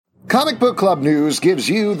Comic Book Club News gives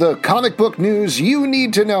you the comic book news you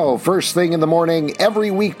need to know first thing in the morning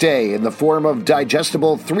every weekday in the form of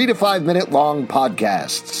digestible 3 to 5 minute long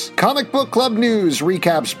podcasts. Comic Book Club News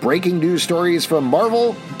recaps breaking news stories from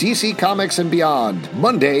Marvel, DC Comics, and beyond,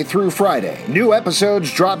 Monday through Friday. New episodes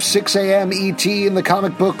drop 6 a.m. ET in the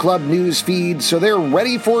Comic Book Club News feed, so they're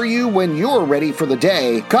ready for you when you're ready for the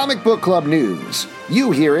day. Comic Book Club News.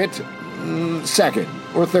 You hear it second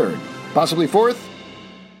or third, possibly fourth.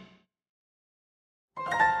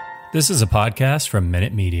 This is a podcast from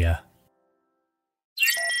Minute Media.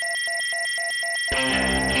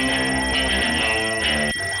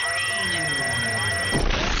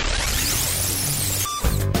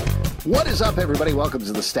 What is up, everybody? Welcome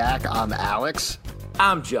to The Stack. I'm Alex.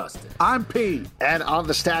 I'm Justin. I'm Pete. And on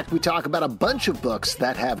The Stack, we talk about a bunch of books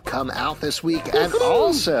that have come out this week. And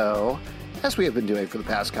also, as we have been doing for the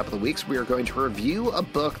past couple of weeks, we are going to review a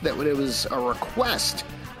book that was a request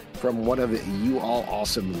from one of you all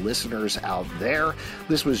awesome listeners out there.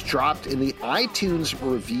 This was dropped in the iTunes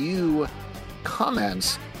review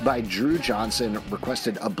comments by Drew Johnson,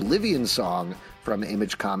 requested Oblivion Song from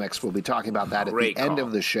Image Comics. We'll be talking about that at the end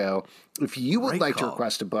of the show. If you would like to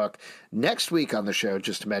request a book, next week on the show,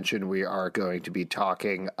 just to mention, we are going to be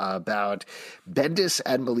talking about Bendis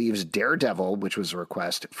and Believe's Daredevil, which was a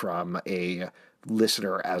request from a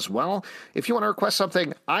listener as well. If you want to request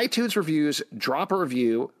something, iTunes reviews, drop a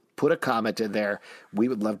review, put a comment in there. We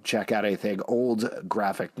would love to check out anything. Old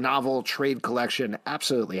graphic novel, trade collection,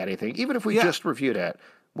 absolutely anything. Even if we just reviewed it,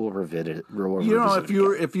 we'll revisit it.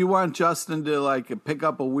 If you want Justin to pick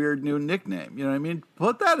up a weird new nickname, you know what I mean?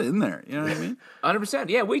 Put that in there. You know what I mean? 100%.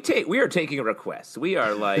 Yeah, we are taking a request. We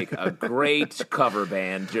are like a great cover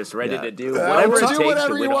band, just ready to do whatever it takes. Do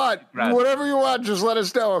whatever you want. Whatever you want, just let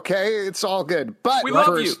us know. Okay, it's all good. But we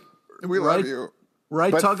love you. We love you.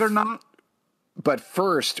 Right, Tug or not? But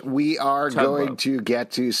first, we are going to get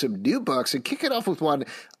to some new books and kick it off with one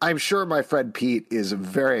I'm sure my friend Pete is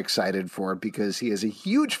very excited for because he is a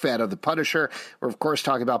huge fan of The Punisher. We're, of course,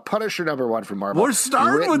 talking about Punisher #1 from Marvel. We're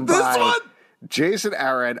starting with this one? Jason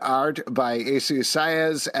Aaron, art by Jesus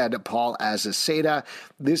Saiz and Paul Azaceta.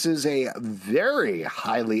 This is a very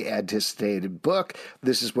highly anticipated book.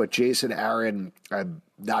 This is what Jason Aaron, I'm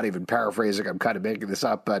not even paraphrasing, I'm kind of making this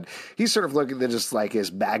up, but he's sort of looking at just like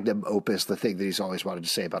his magnum opus, the thing that he's always wanted to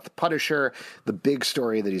say about the Punisher, the big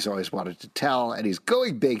story that he's always wanted to tell, and he's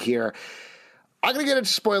going big here. I'm going to get into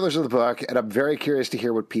spoilers of the book, and I'm very curious to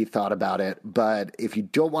hear what Pete thought about it. But if you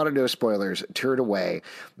don't want to know spoilers, turn away.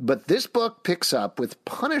 But this book picks up with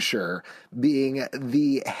Punisher being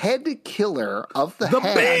the head killer of the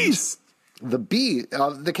Beast.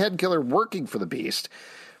 The head killer working for the Beast.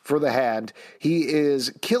 For the Hand. He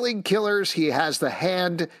is killing killers. He has the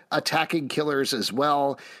Hand attacking killers as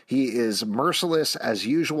well. He is merciless as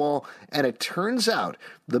usual. And it turns out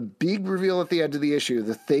the big reveal at the end of the issue,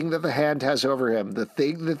 the thing that the Hand has over him, the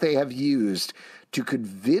thing that they have used to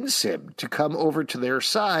convince him to come over to their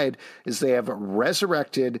side, is they have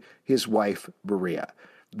resurrected his wife, Maria.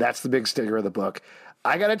 That's the big stinger of the book.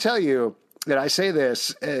 I got to tell you, and I say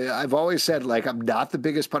this, I've always said, I'm not the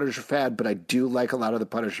biggest Punisher fan, but I do like a lot of the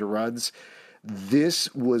Punisher runs.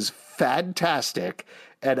 This was fantastic,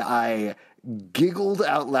 and I giggled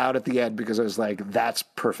out loud at the end because I was like, that's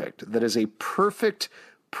perfect. That is a perfect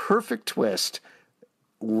twist.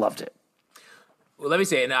 Loved it. Well, let me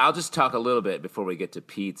say, and I'll just talk a little bit before we get to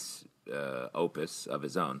Pete's opus of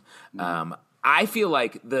his own. I feel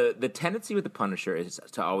like the tendency with the Punisher is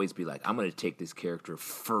to always be like, I'm going to take this character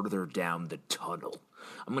further down the tunnel.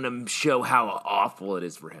 I'm going to show how awful it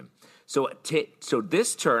is for him. So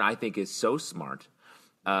this turn, I think, is so smart.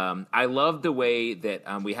 I love the way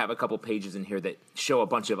that we have a couple pages in here that show a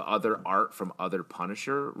bunch of other art from other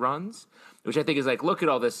Punisher runs, which I think is like, look at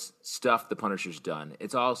all this stuff the Punisher's done.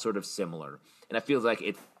 It's all sort of similar. And it feels like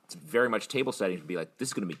it's very much table setting to be like, this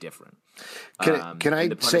is going to be different. Can I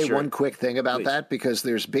say one quick thing about that? Because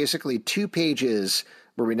there's basically 2 pages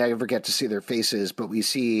where we never get to see their faces, but we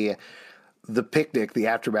see the picnic, the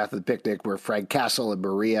aftermath of the picnic, where Frank Castle and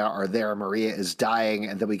Maria are there. Maria is dying,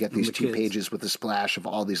 and then we get these 2 pages with a splash of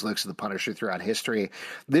all these looks of the Punisher throughout history.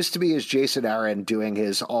 This, to me, is Jason Aaron doing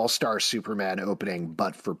his All-Star Superman opening,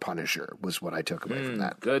 but for Punisher, was what I took away from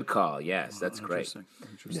that. Good call. Yes, that's great.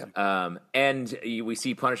 Interesting. Yeah. And we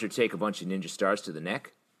see Punisher take a bunch of ninja stars to the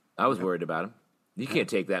neck. I was worried about him. You can't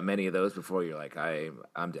take that many of those before you're like,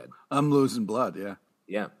 I'm dead. I'm losing blood, yeah.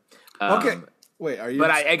 Yeah. Okay. Wait, are you? But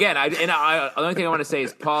the only thing I want to say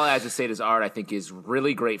is Paul Azaceta's art, I think, is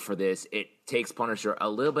really great for this. It takes Punisher a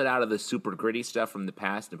little bit out of the super gritty stuff from the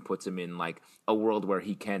past and puts him in like a world where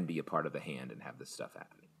he can be a part of the Hand and have this stuff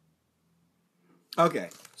happening. Okay,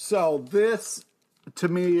 so this to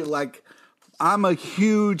me, like, I'm a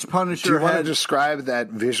huge Punisher. Do you want to head. describe that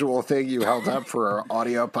visual thing you held up for our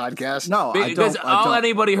audio podcast? No, I Because don't. all I don't.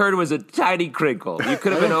 anybody heard was a tiny crinkle. You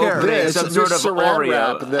could have been I don't care. opening This, some this sort of saran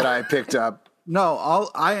Oreo. wrap that I picked up. No,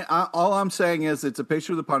 all I'm saying is it's a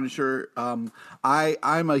picture of the Punisher. I'm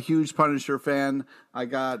a huge Punisher fan. I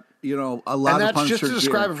got a lot And of that's Punisher just to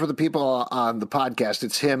describe gear. it for the people on the podcast.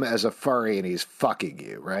 It's him as a furry and he's fucking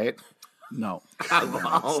you, right? No,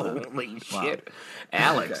 Holy shit.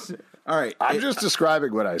 Alex. all right. I'm just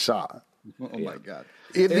describing what I saw. Oh my god.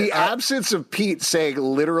 In the absence of Pete saying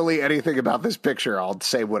literally anything about this picture, I'll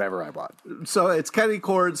say whatever I want. So it's Kenny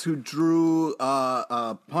Cords who drew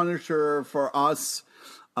Punisher for us,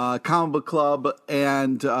 Comic Book Club,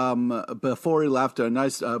 and before he left, a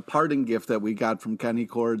nice parting gift that we got from Kenny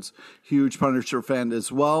Cords, huge Punisher fan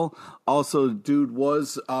as well. Also, dude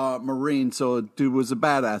was Marine, so dude was a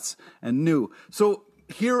badass and new. So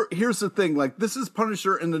here's the thing, like, this is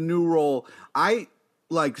Punisher in the new role. I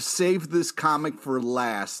saved this comic for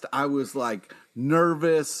last. I was like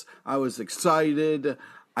nervous. I was excited.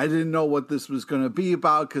 I didn't know what this was going to be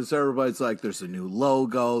about because everybody's like, there's a new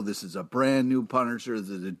logo. This is a brand new Punisher. This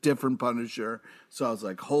is a different Punisher. So I was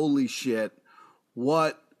like, holy shit,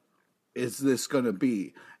 what is this going to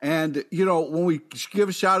be? And, when we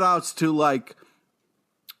give shout outs to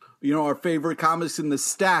our favorite comics in the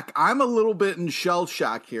stack, I'm a little bit in shell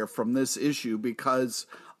shock here from this issue because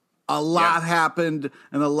a lot happened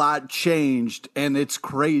and a lot changed, and it's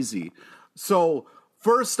crazy. So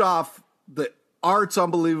first off, the art's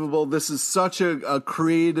unbelievable. This is such a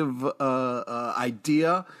creative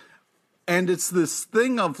idea, and it's this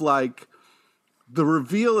thing of like the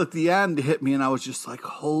reveal at the end hit me, and I was just like,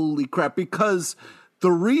 holy crap, because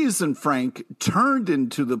the reason Frank turned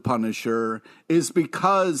into the Punisher is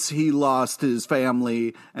because he lost his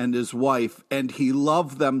family and his wife, and he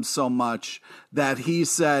loved them so much that he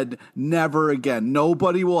said, never again.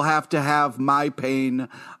 Nobody will have to have my pain.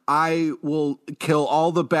 I will kill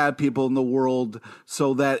all the bad people in the world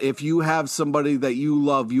so that if you have somebody that you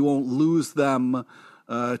love, you won't lose them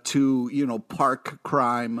to park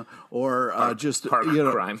crime or park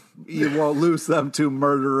crime. You won't lose them to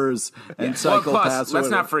murderers and psychopaths. Well, plus, let's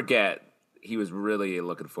or not forget he was really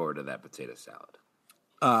looking forward to that potato salad.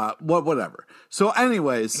 whatever. So,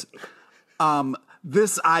 anyways,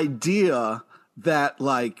 this idea that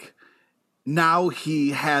like now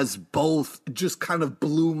he has both just kind of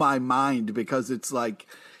blew my mind because it's like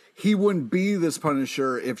he wouldn't be this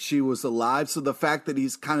Punisher if she was alive. So the fact that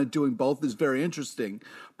he's kind of doing both is very interesting.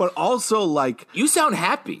 But also, like, You sound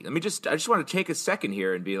happy. I just want to take a second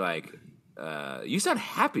here and be like, you sound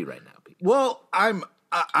happy right now, Pete. well, I'm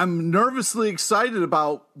nervously excited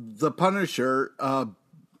about the Punisher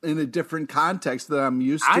in a different context that I'm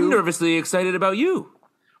used to. I'm nervously excited about you.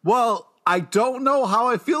 Well, I don't know how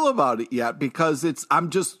I feel about it yet because I'm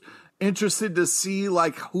just interested to see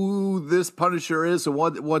like who this Punisher is and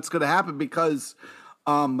what's going to happen because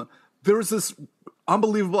there's this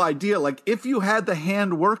unbelievable idea. Like if you had the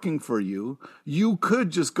hand working for you, you could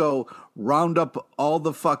just go round up all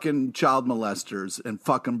the fucking child molesters and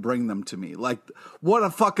fucking bring them to me. Like what a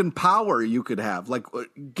fucking power you could have. Like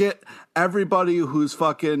get everybody who's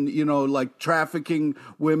fucking, like trafficking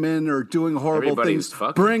women or doing horrible Everybody things, who's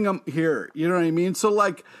fucking. bring them here. You know what I mean? So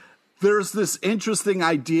like, there's this interesting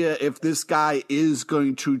idea if this guy is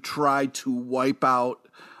going to try to wipe out,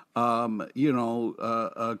 crime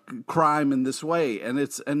in this way. And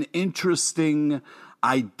it's an interesting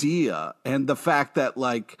idea. And the fact that,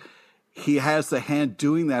 like, he has the hand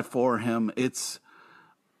doing that for him,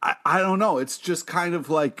 I don't know. It's just kind of,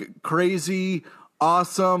 like, crazy,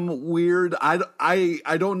 awesome, weird.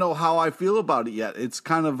 I don't know how I feel about it yet. It's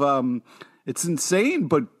kind of, it's insane,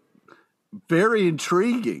 but very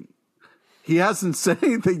intriguing. He hasn't said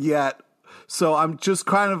anything yet, so I'm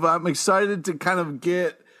excited to kind of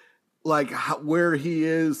get like where he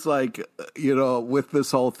is, like with this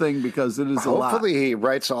whole thing because it is a lot. Hopefully, he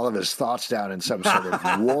writes all of his thoughts down in some sort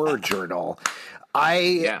of war journal.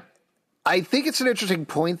 I think it's an interesting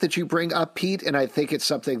point that you bring up, Pete, and I think it's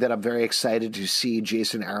something that I'm very excited to see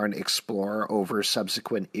Jason Aaron explore over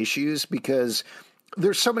subsequent issues because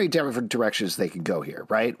there's so many different directions they can go here,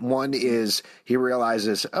 right? One is he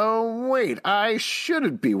realizes, oh, wait, I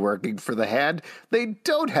shouldn't be working for the hand. They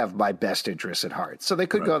don't have my best interests at heart. So they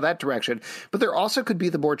could go that direction. But there also could be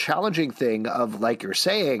the more challenging thing of, like you're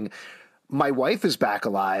saying, my wife is back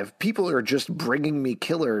alive. People are just bringing me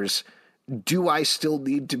killers. Do I still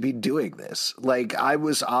need to be doing this? Like, I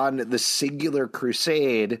was on the singular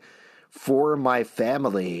crusade for my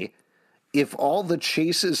family, if all the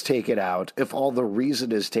chase is taken out, if all the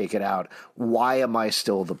reason is taken out, why am I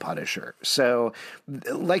still the Punisher? So,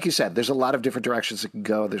 like you said, there's a lot of different directions it can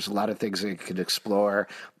go. There's a lot of things it can explore.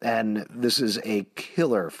 And this is a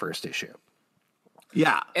killer first issue.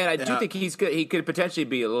 Yeah. And I do think he's good. He could potentially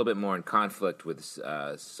be a little bit more in conflict with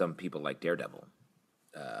some people like Daredevil,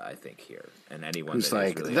 I think, here. And anyone who's that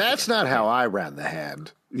like, really that's not how I ran the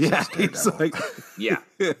hand. Yeah. He's like, yeah.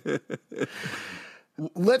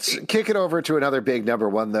 Let's kick it over to another big number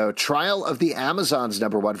one, though. Trial of the Amazons,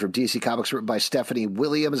 number one from DC Comics, written by Stephanie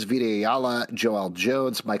Williams, Vita Ayala, Joel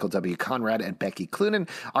Jones, Michael W. Conrad, and Becky Cloonan.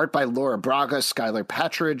 Art by Laura Braga, Skylar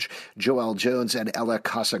Patridge, Joel Jones, and Ella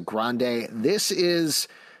Casagrande. This is,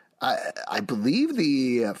 I believe,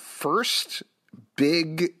 the first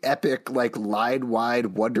big, epic, like, line-wide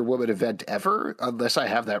Wonder Woman event ever, unless I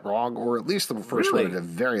have that wrong, or at least the first one in a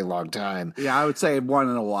very long time. yeah, I would say one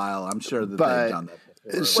in a while. I'm sure that they've done that.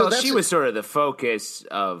 So Well, she was sort of the focus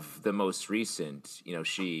of the most recent. You know,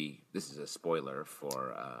 this is a spoiler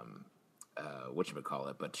for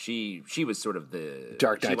whatchamacallit, but she was sort of the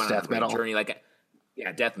Dark she Knight's went on a death great metal. journey,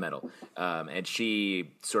 death metal, and she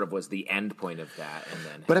sort of was the end point of that. And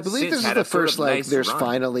then, But I believe since this is had the a sort first, of like, nice there's run.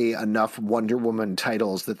 finally enough Wonder Woman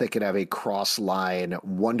titles that they could have a cross-line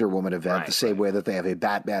Wonder Woman event the same way that they have a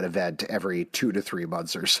Batman event every 2 to 3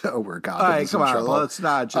 months or so where Gotham All right, is come in on. trouble. Let's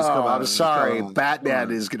not just Oh, come out I'm and sorry. come on. Batman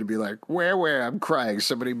is going to be like, where? I'm crying.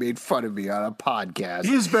 Somebody made fun of me on a podcast.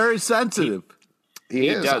 He's very sensitive. He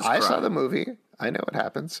is. does I cry. saw the movie. I know what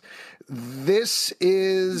happens. This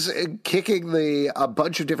is kicking a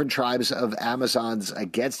bunch of different tribes of Amazons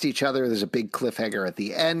against each other. There's a big cliffhanger at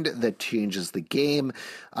the end that changes the game.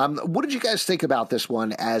 What did you guys think about this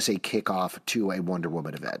one as a kickoff to a Wonder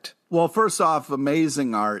Woman event? Well, first off,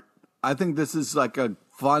 amazing art. I think this is like a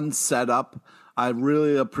fun setup. I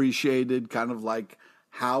really appreciated kind of like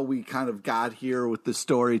how we kind of got here with the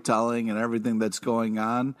storytelling and everything that's going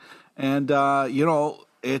on. And,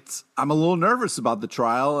 I'm a little nervous about the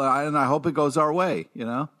trial, and I hope it goes our way, you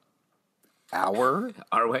know? Our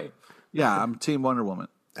way. Yeah, I'm Team Wonder Woman.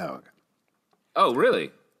 Oh, okay. Oh,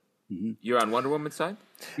 really? You're on Wonder Woman's side?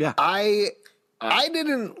 Yeah. I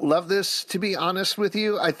didn't love this, to be honest with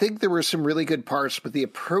you. I think there were some really good parts, but the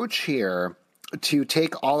approach here to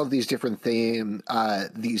take all of these different teams,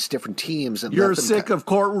 and You're let them sick of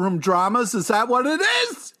courtroom dramas? Is that what it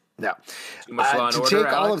is? No. Too much Law and To Order,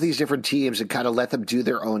 take all Alex? of these different teams and kind of let them do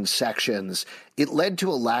their own sections, it led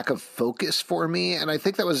to a lack of focus for me. And I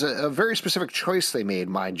think that was a very specific choice they made,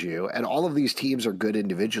 mind you. And all of these teams are good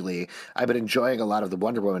individually. I've been enjoying a lot of the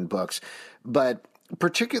Wonder Woman books. But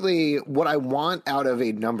particularly what I want out of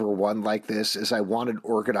a number one like this is I want an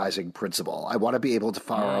organizing principle. I want to be able to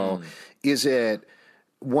follow, is it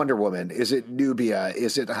Wonder Woman? Is it Nubia?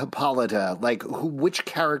 Is it Hippolyta? Like, which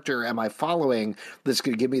character am I following that's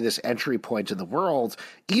going to give me this entry point in the world,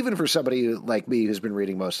 even for somebody like me who's been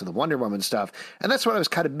reading most of the Wonder Woman stuff? And that's what I was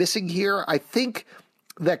kind of missing here. I think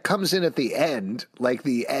that comes in at the end, like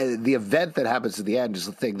the event that happens at the end is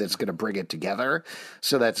the thing that's going to bring it together.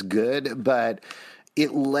 So that's good. But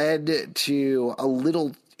it led to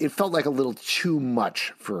it felt like a little too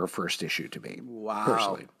much for a first issue to me,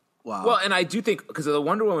 personally. Wow. Well, and I do think because of the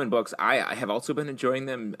Wonder Woman books, I have also been enjoying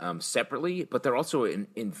them separately, but they're also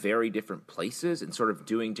in very different places and sort of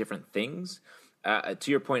doing different things.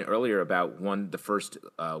 To your point earlier about the first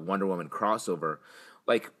Wonder Woman crossover,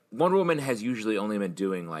 like Wonder Woman has usually only been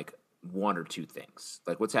doing like one or two things,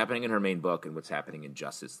 like what's happening in her main book and what's happening in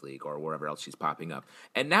Justice League or wherever else she's popping up.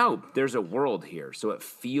 And now there's a world here, so it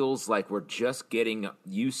feels like we're just getting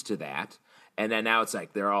used to that. And then now it's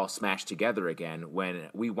like they're all smashed together again when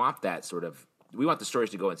we want that sort of – we want the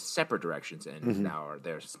stories to go in separate directions, and now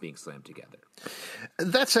they're being slammed together.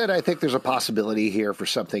 That said, I think there's a possibility here for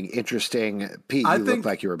something interesting. Pete, you look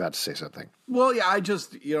like you were about to say something. Well, yeah, I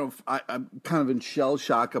just, I'm kind of in shell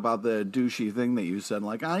shock about the douchey thing that you said.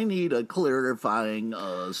 Like, I need a clarifying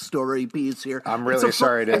story piece here. I'm really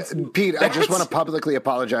sorry Pete, I just want to publicly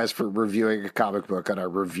apologize for reviewing a comic book on our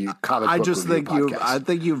I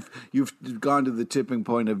think you've gone to the tipping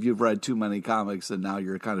point of you've read too many comics and now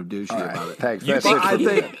you're kind of douchey about it. Thanks. Yeah,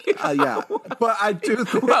 but I do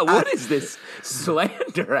think Well, what is this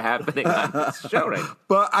slander happening on this show right now?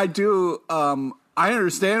 But I do, I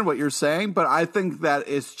understand what you're saying, but I think that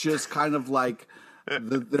it's just kind of like I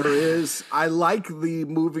like the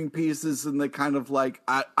moving pieces and the kind of like,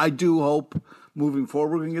 I do hope moving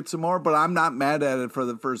forward we can get some more, but I'm not mad at it for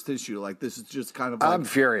the first issue. Like, this is just kind of like... I'm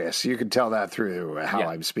furious. You can tell that through how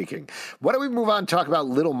I'm speaking. Why don't we move on and talk about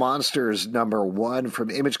Little Monsters #1 from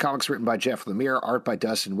Image Comics, written by Jeff Lemire, art by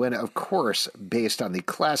Dustin Nguyen, of course, based on the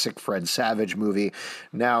classic Fred Savage movie.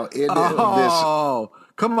 Now, in this...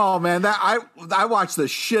 Come on, man! I watched the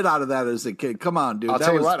shit out of that as a kid. Come on, dude. I'll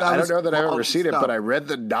tell you what. I don't know that I've ever seen it, but I read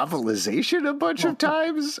the novelization a bunch of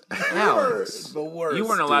times. Alex, the worst. You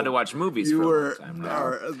weren't allowed to watch movies. You for were a long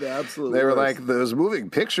time. the absolute. They were worst. like those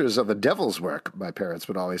moving pictures of the devil's work, my parents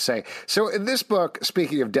would always say. So in this book,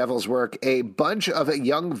 speaking of devil's work, a bunch of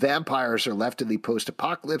young vampires are left in the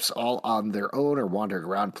post-apocalypse, all on their own or wandering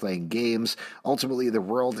around playing games. Ultimately, the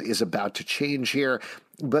world is about to change here.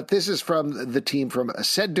 But this is from the team from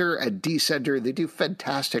Ascender and Descender. They do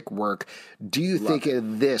fantastic work. Do you think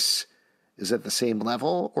this is at the same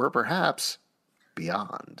level or perhaps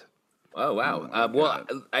beyond? Oh, wow. Well,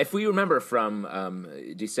 if we remember from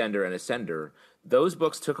Descender and Ascender, those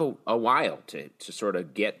books took a while to sort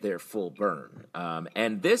of get their full burn.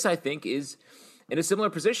 And this, I think, is in a similar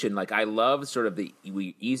position. Like, I love sort of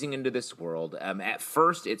we easing into this world. At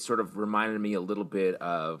first, it sort of reminded me a little bit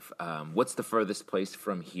of What's the Furthest Place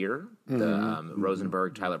from Here, the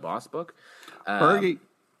Rosenberg Tyler Boss book. Bergie.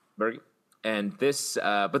 And this,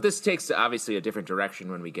 but this takes obviously a different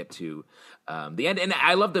direction when we get to the end. And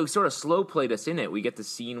I love the sort of slow played us in it. We get the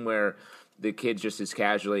scene where the kid just is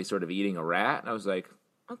casually sort of eating a rat, and I was like,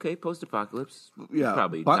 okay, post-apocalypse. Yeah,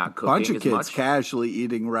 probably not cooking bunch of as kids much. casually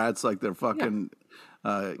eating rats like they're fucking,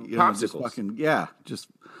 just fucking, just.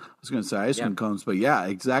 I was going to say ice cream cones, but yeah,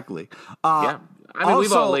 exactly. I mean, also,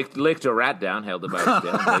 we've all licked a rat down, held it by its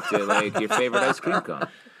tail, licked it like your favorite ice cream cone.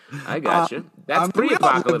 I got you. That's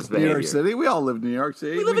pre-apocalypse behavior. New York City. We all live in New York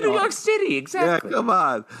City. We live in New York City, exactly. Yeah, come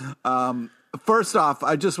on. First off,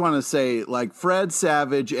 I just want to say, like, Fred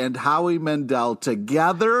Savage and Howie Mandel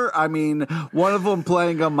together. I mean, one of them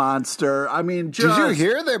playing a monster. I mean, Did you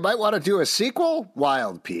hear they might want to do a sequel?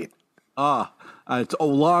 Wild, Pete. It's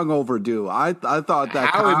long overdue. I thought that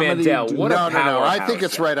Howie comedy. Mandel, what a No. I think powerhouse.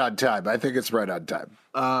 it's right on time.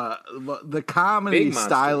 The comedy Big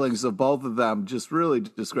monsters. stylings of both of them just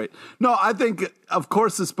great. No, I think, of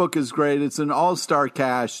course, this book is great. It's an all-star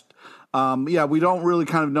cast. We don't really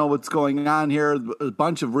kind of know what's going on here. A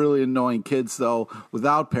bunch of really annoying kids, though,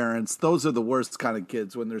 without parents. Those are the worst kind of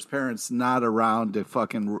kids when there's parents not around to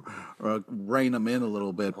fucking rein them in a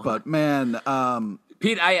little bit. But, man...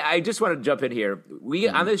 Pete, I just want to jump in here.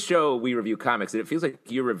 On this show, we review comics, and it feels like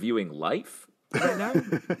you're reviewing life right now.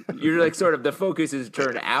 You're like sort of the focus is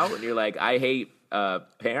turned out, and you're like, I hate I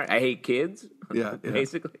hate kids. Yeah.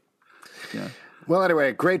 Basically. Yeah. Well,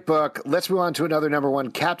 anyway, great book. Let's move on to another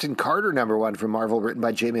 #1, Captain Carter #1 from Marvel, written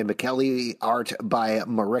by J.M. McKelly, art by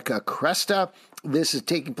Marika Cresta. This is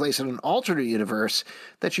taking place in an alternate universe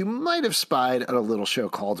that you might have spied on a little show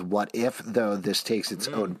called What If, though this takes its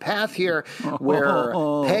own path here, where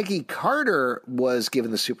Peggy Carter was given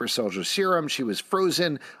the super soldier serum. She was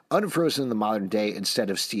unfrozen in the modern day instead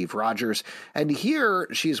of Steve Rogers. And here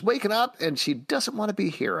she's waking up and she doesn't want to be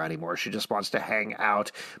here anymore. She just wants to hang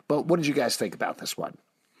out. But what did you guys think about this one?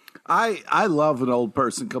 I love an old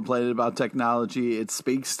person complaining about technology. It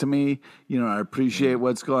speaks to me. I appreciate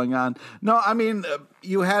what's going on. No, I mean,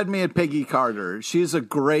 you had me at Peggy Carter. She's a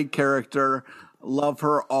great character. Love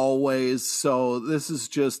her always. So this is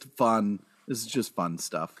just fun. This is just fun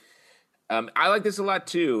stuff. I like this a lot,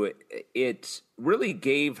 too. It really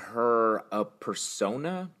gave her a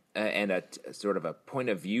persona and a sort of a point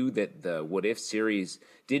of view that the What If series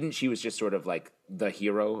didn't. She was just sort of like the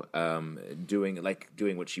hero, doing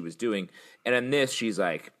what she was doing. And in this, she's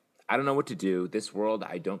like, I don't know what to do. This world,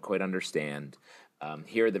 I don't quite understand.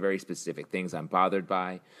 Here are the very specific things I'm bothered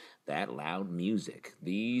by. That loud music,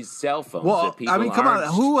 these cell phones. Well, that people I mean, come on.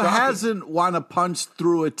 aren't Who talking. hasn't want to punch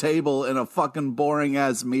through a table in a fucking boring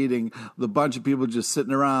ass meeting with a bunch of people just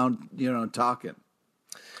sitting around, talking?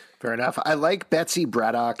 Fair enough. I like Betsy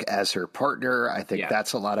Braddock as her partner. I think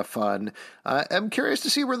that's a lot of fun. I'm curious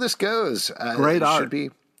to see where this goes. Great art. Should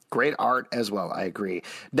be great art as well. I agree.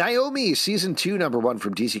 Naomi, season 2, #1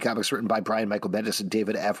 from DC Comics, written by Brian Michael Bendis and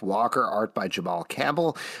David F. Walker, art by Jamal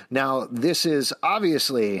Campbell. Now, this is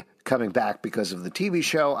obviously coming back because of the TV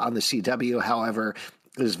show on the CW. However,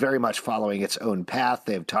 is very much following its own path.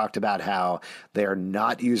 They've talked about how they're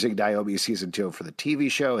not using Naomi season 2 for the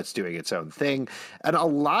TV show. It's doing its own thing. And a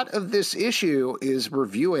lot of this issue is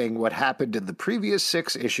reviewing what happened in the previous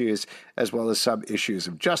 6 issues, as well as some issues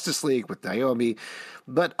of Justice League with Naomi.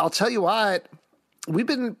 But I'll tell you what, we've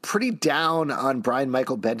been pretty down on Brian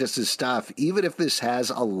Michael Bendis' stuff. Even if this has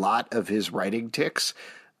a lot of his writing ticks,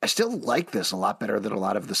 I still like this a lot better than a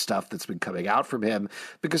lot of the stuff that's been coming out from him,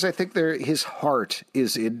 because I think his heart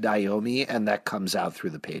is in Naomi, and that comes out through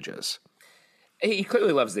the pages. He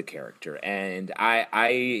clearly loves the character, and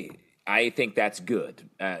I think that's good.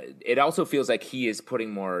 It also feels like he is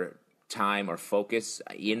putting more time or focus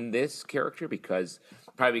in this character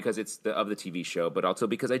probably because it's of the TV show, but also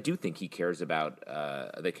because I do think he cares about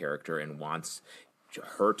the character and wants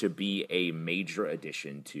her to be a major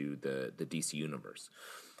addition to the DC universe.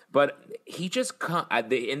 But he just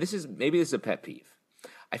and this is a pet peeve.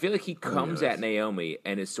 I feel like he comes at Naomi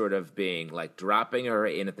and is sort of being like dropping her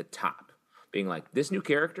in at the top, being like, this new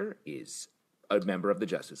character is a member of the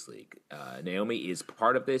Justice League. Naomi is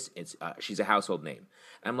part of this. She's a household name.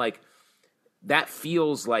 And I'm like, that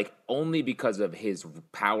feels like only because of his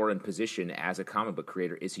power and position as a comic book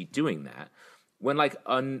creator is he doing that. When like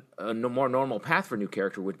a more normal path for a new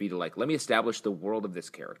character would be to like, let me establish the world of this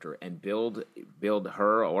character and build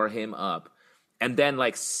her or him up, and then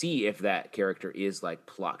like see if that character is like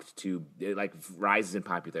plucked to like rises in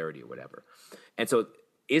popularity or whatever. And so,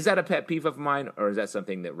 is that a pet peeve of mine, or is that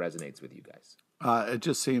something that resonates with you guys? It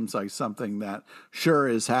just seems like something that sure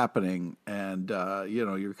is happening, and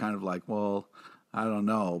you're kind of like, well, I don't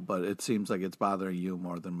know, but it seems like it's bothering you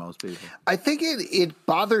more than most people. I think it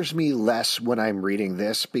bothers me less when I'm reading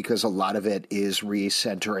this, because a lot of it is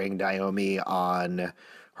recentering Naomi on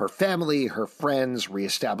her family, her friends,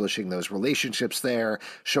 reestablishing those relationships there,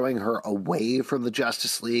 showing her away from the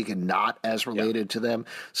Justice League and not as related to them.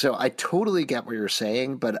 So I totally get what you're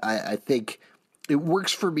saying, but I think it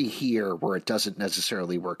works for me here where it doesn't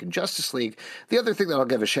necessarily work in Justice League. The other thing that I'll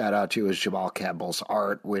give a shout out to is Jamal Campbell's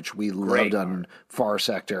art, which we loved on Far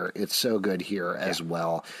Sector. It's so good here as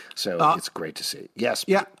well. So it's great to see. Yes.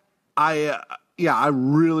 Yeah. I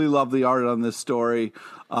really love the art on this story.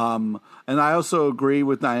 And I also agree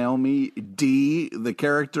with Naomi. Dee, the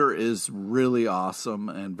character, is really awesome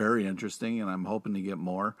and very interesting, and I'm hoping to get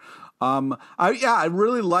more. I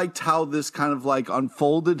really liked how this kind of like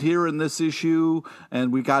unfolded here in this issue,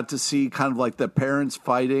 and we got to see kind of like the parents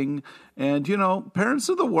fighting. And, parents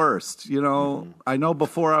are the worst. I know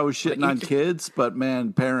before I was shitting on kids, but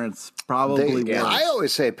man, parents probably worse. I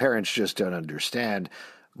always say parents just don't understand.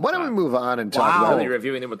 Why don't we move on and talk about really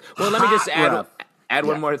reviewing them? Well, let me just add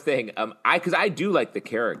one more thing. Because I do like the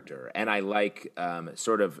character, and I like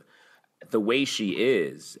sort of the way she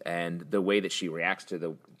is and the way that she reacts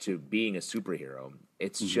to being a superhero.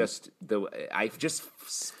 It's just I just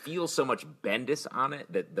feel so much Bendis on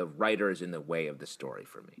it that the writer is in the way of the story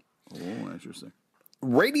for me. Oh, interesting.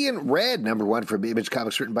 Radiant Red, #1 from Image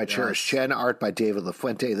Comics, written by Cherish Chen, art by David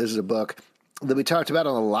LaFuente. This is a book that we talked about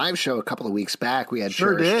on the live show a couple of weeks back. We had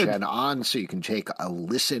Cherish Chen on, so you can take a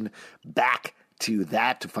listen back to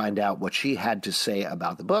that to find out what she had to say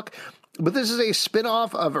about the book. But this is a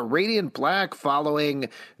spin-off of Radiant Black, following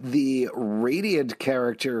the Radiant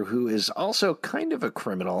character, who is also kind of a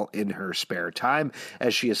criminal in her spare time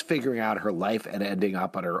as she is figuring out her life and ending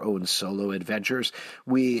up on her own solo adventures.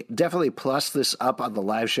 We definitely plussed this up on the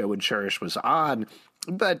live show when Cherish was on,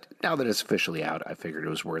 but now that it's officially out, I figured it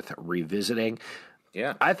was worth revisiting.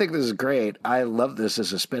 Yeah. I think this is great. I love this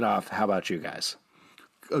as a spin-off. How about you guys?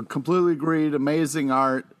 Completely agreed. Amazing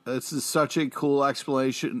art. This is such a cool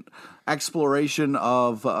exploration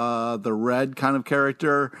of the Red kind of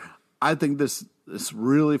character. I think this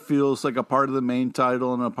really feels like a part of the main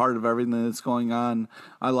title and a part of everything that's going on.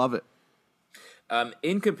 I love it.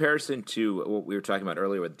 In comparison to what we were talking about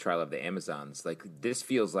earlier with the Trial of the Amazons, like this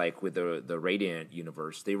feels like with the Radiant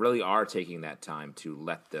universe, they really are taking that time to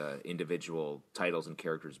let the individual titles and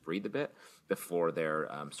characters breathe a bit before they're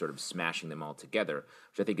sort of smashing them all together,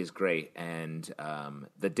 which I think is great. And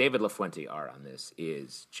the David LaFuente art on this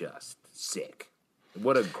is just sick.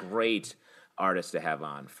 What a great artist to have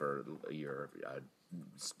on for your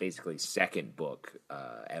basically second book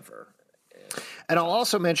ever. And I'll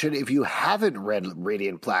also mention, if you haven't read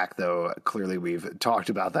Radiant Black, though clearly we've talked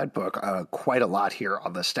about that book quite a lot here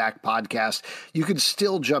on the Stack podcast, you can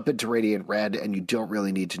still jump into Radiant Red, and you don't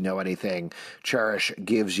really need to know anything. Cherish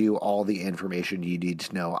gives you all the information you need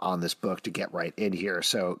to know on this book to get right in here.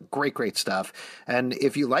 So great stuff. And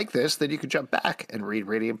if you like this, then you can jump back and read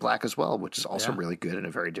Radiant Black as well, which is also really good in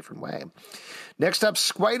a very different way. Next up,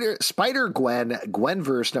 Spider-Gwen,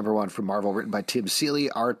 Gwenverse #1 from Marvel, written by Tim Seeley,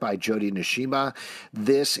 art by Jody Nishima.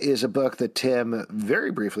 This is a book that Tim very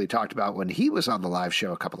briefly talked about when he was on the live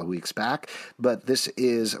show a couple of weeks back, but this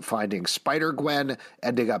is finding Spider-Gwen,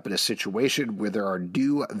 ending up in a situation where there are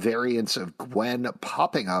new variants of Gwen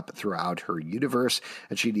popping up throughout her universe,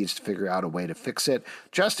 and she needs to figure out a way to fix it.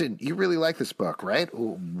 Justin, you really like this book, right?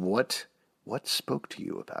 What What spoke to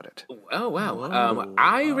you about it? Oh wow!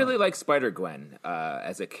 I really like Spider-Gwen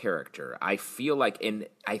as a character. I feel like, and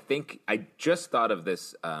I think I just thought of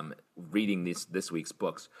this reading this week's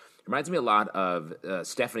books. It reminds me a lot of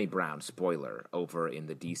Stephanie Brown, spoiler, over in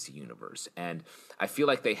the DC universe, and I feel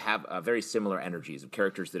like they have very similar energies of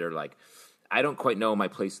characters that are like, I don't quite know my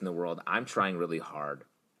place in the world. I'm trying really hard.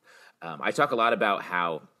 I talk a lot about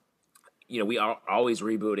how, we are always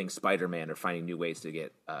rebooting Spider-Man or finding new ways to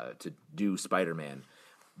get to do Spider-Man.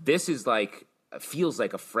 This is feels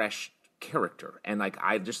like a fresh character, and like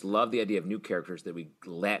I just love the idea of new characters that we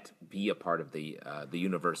let be a part of the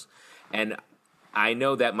universe. And I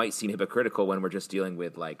know that might seem hypocritical when we're just dealing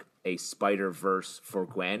with like a Spider-Verse for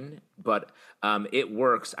Gwen, but it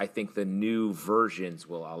works. I think the new versions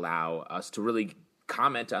will allow us to really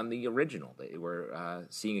comment on the original that we're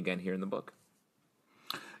seeing again here in the book.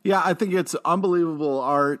 Yeah, I think it's unbelievable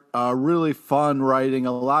art, really fun writing,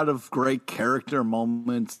 a lot of great character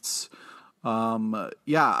moments.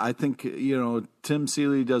 I think, Tim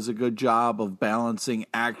Seeley does a good job of balancing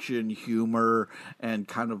action, humor, and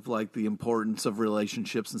kind of like the importance of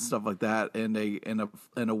relationships and stuff like that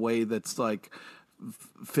in a way that's like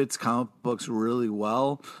fits comic books really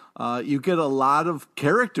well. You get a lot of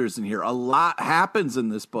characters in here. A lot happens in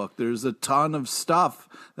this book. There's a ton of stuff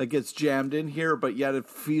that gets jammed in here, but yet it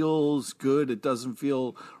feels good. It doesn't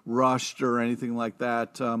feel rushed or anything like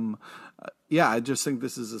that. I just think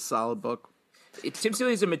this is a solid book. Tim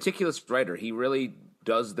Seeley is a meticulous writer. He really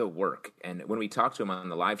does the work. And when we talked to him on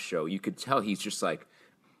the live show, you could tell he's just like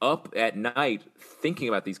up at night thinking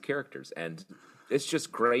about these characters. And it's just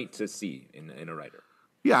great to see in a writer.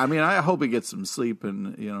 Yeah, I mean, I hope he gets some sleep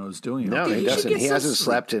and, is doing it. No, okay. he doesn't. He hasn't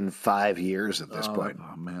slept in 5 years at this point.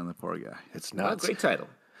 Oh, man, the poor guy. It's nuts. Great title.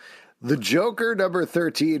 The Joker, number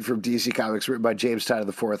 13 from DC Comics, written by James Tynion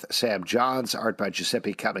IV, Sam Johns, art by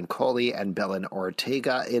Giuseppe Camuncoli and Belen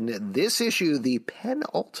Ortega. In this issue, the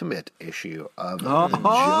penultimate issue of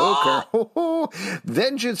the Joker,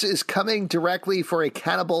 vengeance is coming directly for a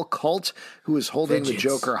cannibal cult who is holding the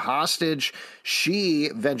Joker hostage. She,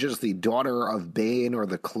 Vengeance, the daughter of Bane, or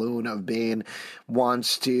the clone of Bane,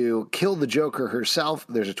 wants to kill the Joker herself.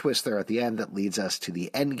 There's a twist there at the end that leads us to the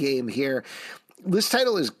end game here. This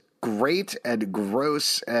title is great and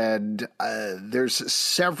gross, and there's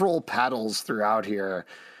several panels throughout here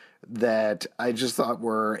that I just thought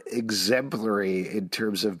were exemplary in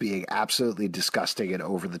terms of being absolutely disgusting and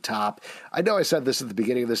over the top. I know I said this at the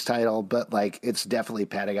beginning of this title, but like it's definitely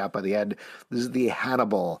panning out by the end. This is the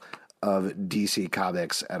Hannibal of DC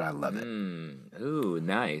Comics, and I love it. Ooh,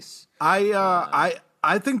 nice.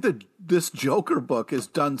 I think that this Joker book has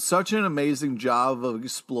done such an amazing job of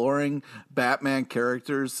exploring Batman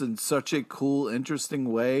characters in such a cool,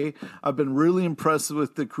 interesting way. I've been really impressed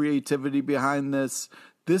with the creativity behind this.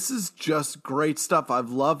 This is just great stuff.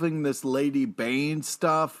 I'm loving this Lady Bane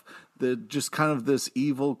stuff, just kind of this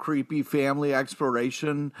evil, creepy family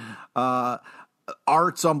exploration.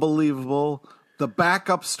 Art's unbelievable. The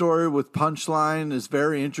backup story with Punchline is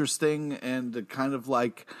very interesting and kind of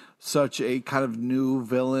like such a kind of new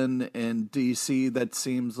villain in DC that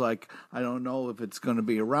seems like, I don't know if it's going to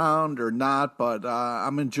be around or not, but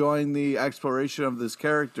I'm enjoying the exploration of this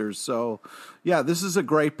character. So, yeah, this is a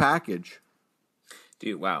great package.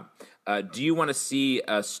 Dude, wow. Do you want to see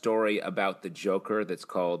a story about the Joker that's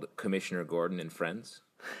called Commissioner Gordon and Friends?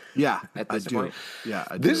 Yeah, at this point? Yeah,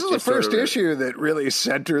 I do. This is the first issue that really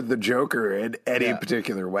centered the Joker in any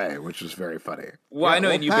particular way, which was very funny. Well, I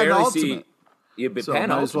know, and you barely see... So might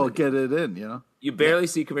as well get it in, You barely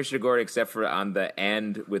see Commissioner Gordon except for on the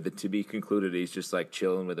end with the to be concluded. He's just like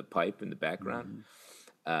chilling with a pipe in the background.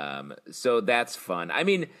 So that's fun. I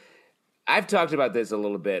mean, I've talked about this a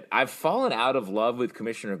little bit. I've fallen out of love with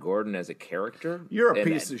Commissioner Gordon as a character. You're a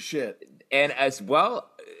piece of shit. And as well,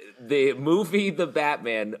 the movie The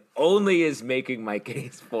Batman only is making my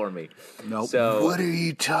case for me. Nope. So, what are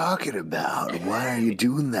you talking about? Why are you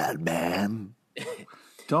doing that, man?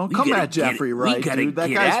 Don't come at Jeffrey Wright, dude. That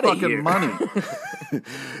guy's fucking money.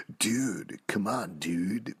 Dude, come on,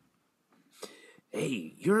 dude.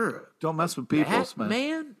 Hey, don't mess with people,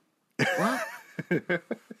 man. What?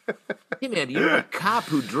 Hey, man, you're a cop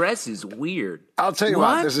who dresses weird. I'll tell you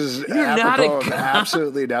what, this is You're apropos of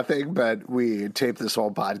absolutely nothing, but we taped this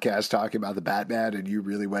whole podcast talking about the Batman, and you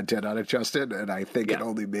really went in on it, Justin, and I think it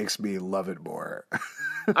only makes me love it more.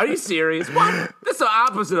 Are you serious? What? That's the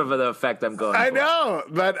opposite of the effect I'm going for. I know,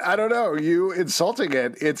 but I don't know. You insulting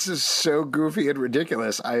it, it's just so goofy and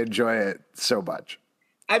ridiculous. I enjoy it so much.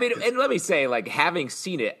 I mean, and let me say, like, having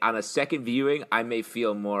seen it on a second viewing, I may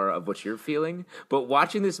feel more of what you're feeling. But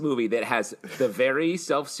watching this movie that has the very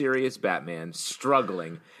self-serious Batman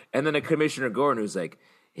struggling, and then a Commissioner Gordon who's like,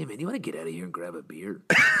 "Hey man, you want to get out of here and grab a beer?"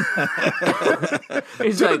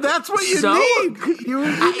 He's Dude, like, that's what you "So?" need. You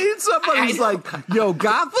need somebody who's like, yo,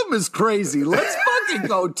 Gotham is crazy. Let's fucking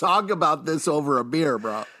go talk about this over a beer,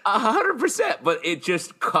 bro. 100%, but it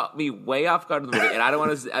just caught me way off guard in the movie, and I don't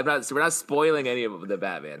want to. We're not spoiling any of the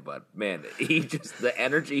Batman, but man, the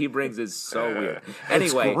energy he brings is so weird.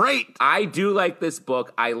 Anyway, great. I do like this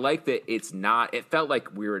book. I like that it's not. It felt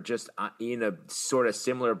like we were just in a sort of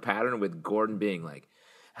similar pattern with Gordon being like,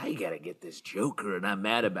 "I gotta get this Joker, and I'm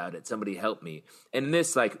mad about it. Somebody help me." And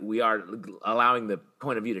this, like, we are allowing the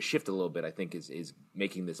point of view to shift a little bit. I think is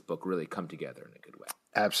making this book really come together in a good way.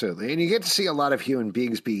 Absolutely. And you get to see a lot of human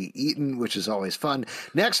beings being eaten, which is always fun.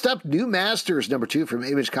 Next up, New Masters, #2 from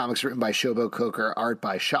Image Comics, written by Shobo Coker, art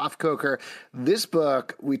by Shaf Coker. This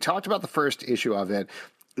book, we talked about the first issue of it,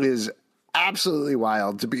 is absolutely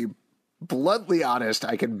wild. To be bluntly honest,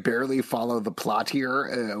 I can barely follow the plot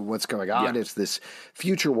here, what's going on. Yeah. It's this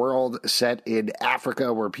future world set in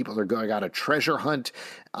Africa where people are going on a treasure hunt.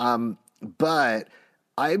 But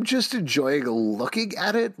I'm just enjoying looking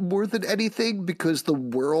at it more than anything because the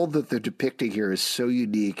world that they're depicting here is so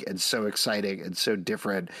unique and so exciting and so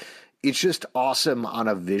different. It's just awesome on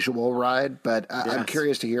a visual ride, but I'm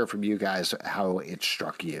curious to hear from you guys how it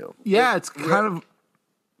struck you. Yeah, it's kind of.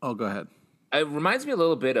 Oh, go ahead. It reminds me a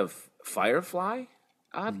little bit of Firefly,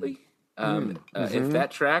 oddly. If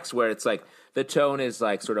that tracks, where it's like the tone is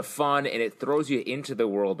like sort of fun and it throws you into the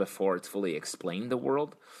world before it's fully explained the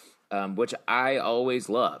world, which I always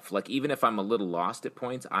love. Like, even if I'm a little lost at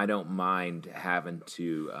points, I don't mind having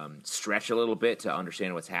to stretch a little bit to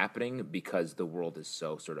understand what's happening because the world is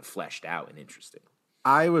so sort of fleshed out and interesting.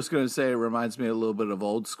 I was going to say it reminds me a little bit of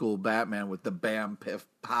old school Batman with the bam, piff,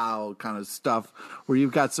 pow kind of stuff, where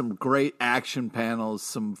you've got some great action panels,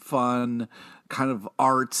 some fun kind of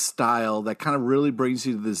art style that kind of really brings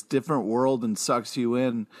you to this different world and sucks you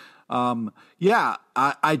in. I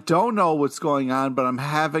don't know what's going on, but I'm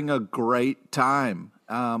having a great time.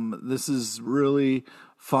 This is really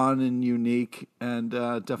fun and unique and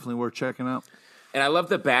definitely worth checking out. And I love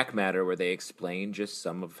the back matter where they explain just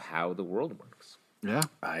some of how the world works. Yeah,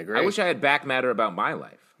 I agree. I wish I had back matter about my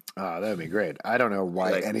life. Oh, that'd be great. I don't know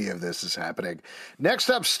why any of this is happening. Next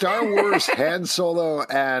up, Star Wars Han Solo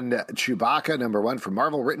and Chewbacca, #1 from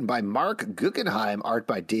Marvel, written by Mark Guggenheim, art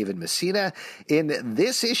by David Messina. In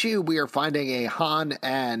this issue, we are finding a Han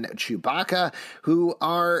and Chewbacca who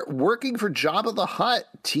are working for Jabba the Hutt,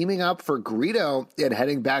 teaming up for Greedo and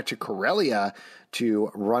heading back to Corellia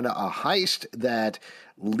to run a heist that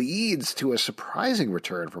leads to a surprising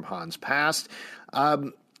return from Han's past.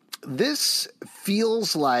 This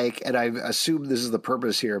feels like, and I assume this is the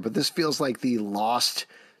purpose here, but this feels like the Lost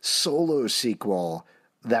Solo sequel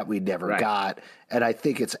that we never got. And I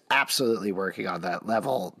think it's absolutely working on that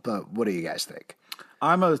level. But what do you guys think?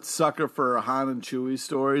 I'm a sucker for Han and Chewie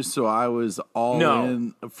stories, so I was all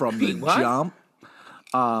in from the jump.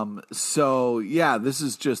 So yeah, this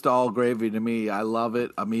is just all gravy to me. I love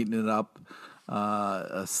it. I'm eating it up.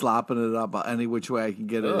 Slopping it up any which way I can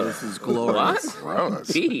get it. This is glorious. What? Gross.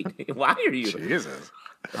 Pete, why are you? Jesus.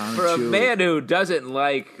 For a man who doesn't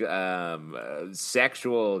like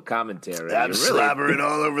sexual commentary, I'm slobbering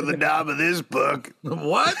all over the knob of this book.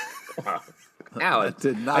 What? Alex,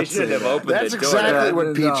 did not I should say have that. opened That's the door. exactly what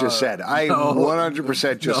No, Pete just said. I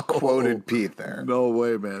 100% just no. quoted Pete there. No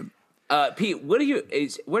way, man. Pete, where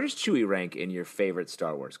does Chewie rank in your favorite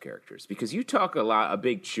Star Wars characters? Because you talk a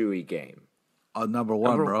big Chewie game. #1,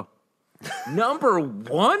 bro.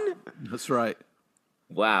 #1? That's right.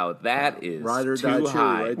 Wow, that is Ride or die too Chewie,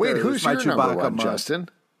 high. right? Wait, there. who's There's your my number Chewbacca one, mug. Justin?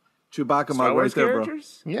 Chewbacca Star mug Wars right there, bro.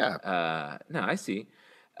 characters? Yeah. No, I see.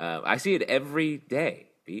 I see it every day,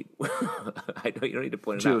 Pete. I know you don't need to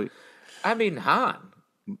point it Chewie. out. I mean, Han.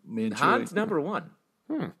 Me and Han's Chewie.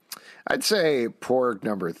 #1. I'd say Porg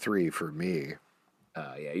 #3 for me.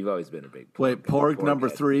 Yeah, you've always been a big Wait, Porg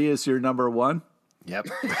head. #3 is your #1? Yep.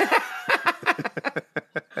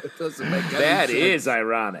 It doesn't make any That sense. is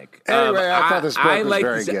ironic. Anyway, I thought this book was like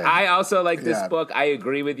very good. I also like this Yeah. book. I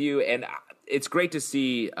agree with you, and it's great to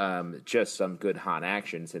see just some good Han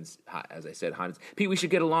action. Since, as I said, Pete, we should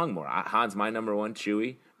get along more. Han's my #1.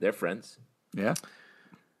 Chewie, they're friends. Yeah.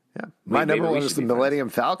 Yeah. My Maybe number we one should is the be friends. Millennium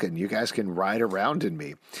Falcon. You guys can ride around in me.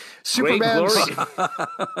 Great Superman's glory.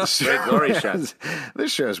 Great glory shots.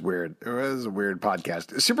 This show is weird. It was a weird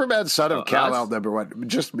podcast. Superman, son of Kal-El, us? number one.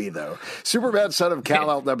 Just me, though. Superman, son of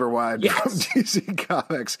Kal-El, number one Yes. from DC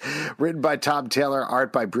Comics. Written by Tom Taylor,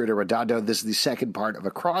 art by Bruno Redondo. This is the second part of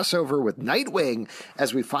a crossover with Nightwing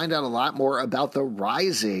as we find out a lot more about the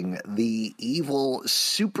Rising, the evil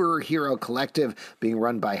superhero collective being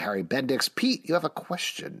run by Harry Bendix. Pete, you have a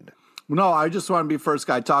question. No, I just want to be first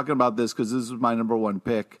guy talking about this because this is my number one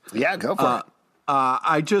pick. Yeah, go for it.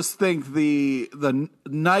 I just think the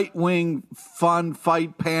Nightwing fun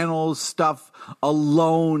fight panels stuff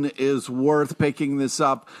alone is worth picking this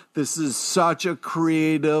up. This is such a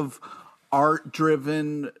creative,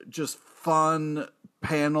 art-driven, just fun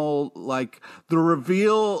panel. Like the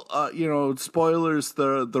reveal, spoilers,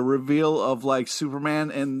 the reveal of like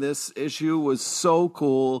Superman in this issue was so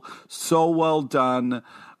cool, so well done.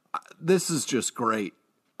 This is just great.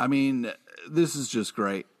 I mean, this is just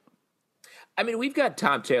great. I mean, we've got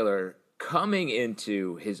Tom Taylor coming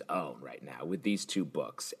into his own right now with these two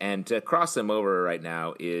books, and to cross them over right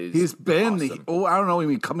now is He's been, awesome. I don't know, when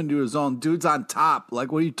he coming to his own. Dude's on top.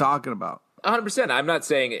 Like, what are you talking about? 100%. I'm not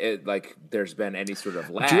saying it like there's been any sort of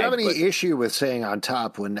lag. Do you have any but- issue with saying on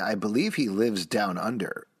top when I believe he lives down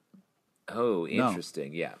under? Oh,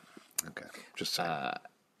 interesting. Yeah. Okay, just saying.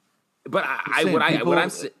 But Saying what people I'm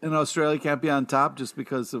in Australia can't be on top just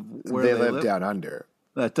because of where they they live down under.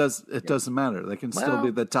 It doesn't matter. They can still be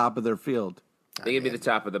at the top of their field. they can be the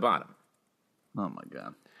top of the bottom. Oh my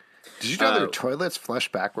god, Did you know their toilets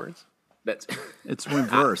flush backwards? That's it's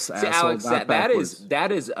reverse. See, asshole, Alex, not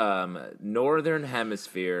that is northern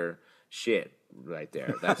hemisphere shit right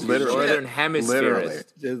there. That's Literally. northern hemisphere.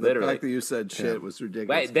 The fact that you said shit was ridiculous.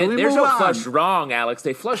 Right, Can we there's move no on? flush wrong, Alex.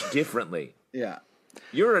 They flush differently. Yeah.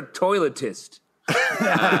 You're a toiletist.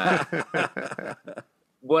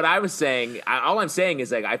 What I was saying, all I'm saying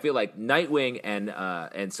is like I feel like Nightwing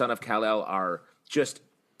and Son of Kal-El are just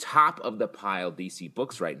top of the pile DC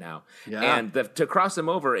books right now, Yeah. and to cross them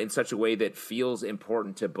over in such a way that feels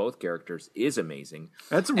important to both characters is amazing.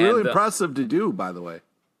 That's really And, impressive to do, by the way.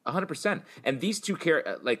 100%. And these two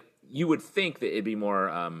like you would think that it'd be more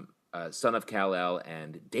Son of Kal-El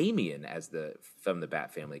and Damian as from the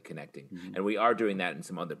Bat family connecting, and we are doing that in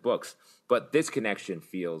some other books. But this connection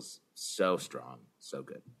feels so strong, so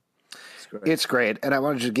good. It's great. And I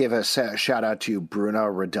wanted to give a shout out to Bruno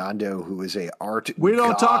Redondo, who is a art We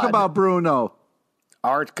don't talk god. about Bruno.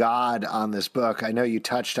 Art god on this book. I know you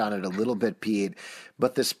touched on it a little bit, Pete,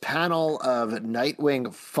 but this panel of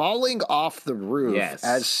Nightwing falling off the roof Yes.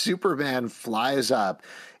 as Superman flies up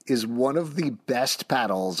is one of the best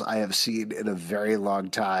panels I have seen in a very long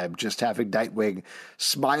time. Just having Nightwing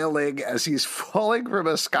smiling as he's falling from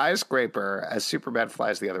a skyscraper as Superman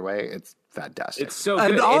flies the other way. It's fantastic. It's so good.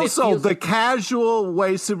 And it also feels- the casual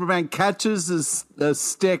way Superman catches the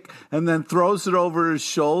stick and then throws it over his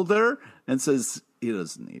shoulder and says, he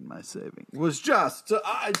doesn't need my saving. It was just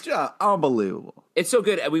unbelievable. It's so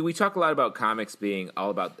good. We talk a lot about comics being all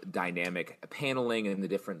about dynamic paneling and the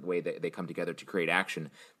different way that they come together to create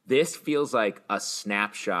action. This feels like a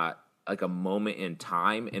snapshot, like a moment in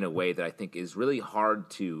time in a way that I think is really hard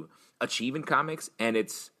to achieve in comics, and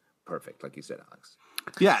it's perfect, like you said, Alex.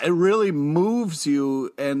 Yeah, it really moves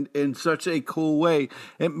you and in such a cool way.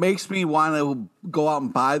 It makes me want to go out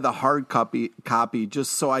and buy the hard copy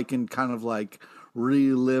just so I can kind of like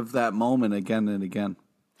relive that moment again and again.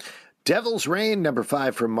 Devil's Reign, number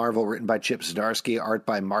 5 from Marvel, written by Chip Zdarsky, art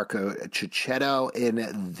by Marco Cicchetto.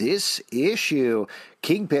 In this issue,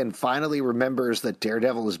 Kingpin finally remembers that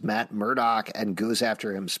Daredevil is Matt Murdock and goes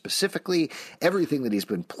after him specifically. Everything that he's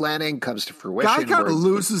been planning comes to fruition. Guy kind of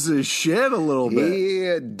loses his shit a little bit.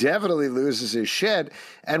 He definitely loses his shit.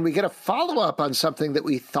 And we get a follow-up on something that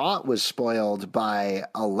we thought was spoiled by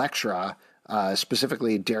Elektra,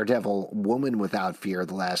 specifically Daredevil Woman Without Fear,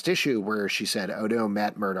 the last issue, where she said, oh no,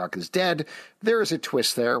 Matt Murdock is dead. There is a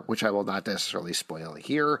twist there, which I will not necessarily spoil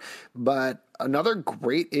here. But another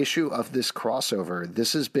great issue of this crossover.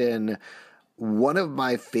 This has been one of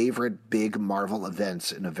my favorite big Marvel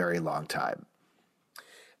events in a very long time.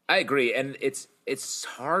 I agree, and it's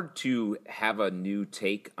hard to have a new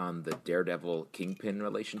take on the Daredevil Kingpin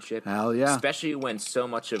relationship. Hell yeah. Especially when so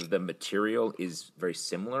much of the material is very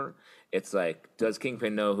similar. It's like, does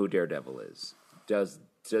Kingpin know who Daredevil is?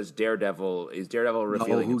 Is Daredevil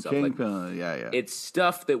revealing who himself? Like, Kingpin? Yeah. it's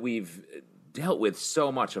stuff that we've dealt with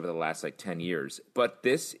so much over the last 10 years, but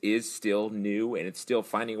this is still new, and it's still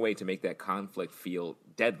finding a way to make that conflict feel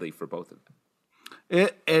deadly for both of them.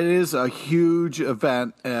 It is a huge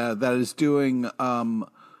event that is doing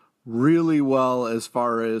really well as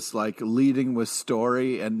far as like leading with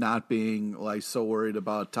story and not being like so worried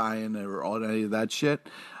about tie-in or any of that shit.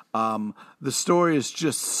 The story is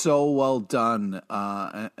just so well done,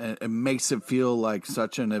 and it makes it feel like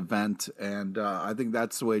such an event, and I think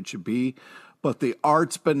that's the way it should be. But the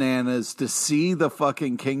art's bananas. To see the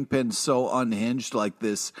fucking Kingpin so unhinged like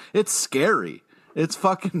this, it's scary. It's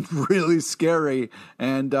fucking really scary,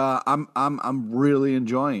 and I'm really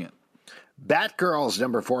enjoying it. Batgirls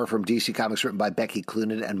 #4 from DC Comics, written by Becky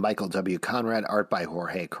Cloonan and Michael W. Conrad, art by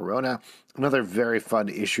Jorge Corona. Another very fun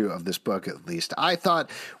issue of this book, at least I thought,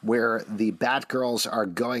 where the Batgirls are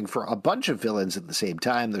going for a bunch of villains at the same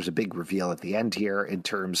time. There's a big reveal at the end here in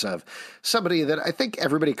terms of somebody that I think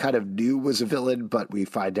everybody kind of knew was a villain, but we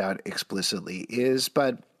find out explicitly is.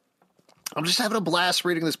 But I'm just having a blast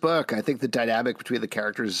reading this book. I think the dynamic between the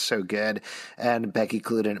characters is so good, and Becky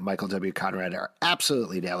Cloonan and Michael W. Conrad are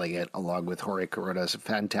absolutely nailing it, along with Jorge Corona's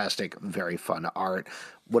fantastic, very fun art.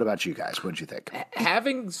 What about you guys? What did you think?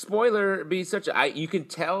 Having spoiler be such a... you can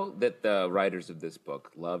tell that the writers of this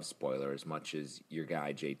book love spoiler as much as your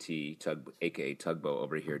guy, JT, a.k.a. Tugboat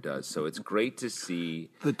over here does. So it's great to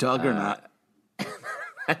see... The Tug or not.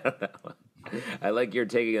 I don't know. I like you're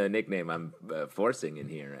taking a nickname I'm forcing in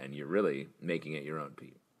here, and you're really making it your own,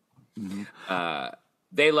 Pete. Mm-hmm.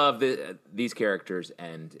 They love these characters,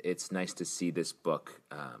 and it's nice to see this book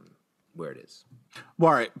where it is.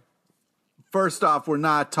 All right. First off, we're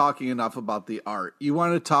not talking enough about the art. You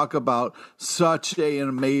want to talk about such an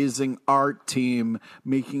amazing art team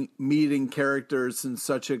meeting characters in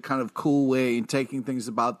such a kind of cool way and taking things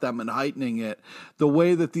about them and heightening it. The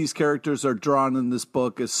way that these characters are drawn in this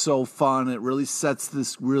book is so fun. It really sets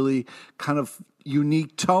this really kind of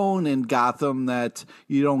unique tone in Gotham that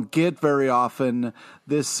you don't get very often.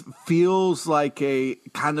 This feels like a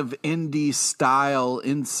kind of indie style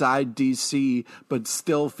inside DC, but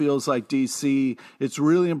still feels like DC. It's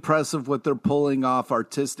really impressive what they're pulling off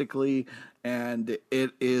artistically, and it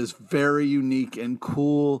is very unique and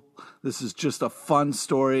cool. This is just a fun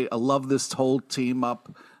story. I love this whole team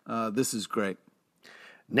up. This is great.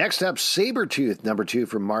 Next up, Sabretooth, #2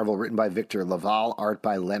 from Marvel, written by Victor Laval, art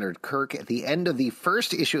by Leonard Kirk. At the end of the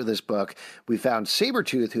first issue of this book, we found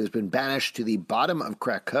Sabretooth, who has been banished to the bottom of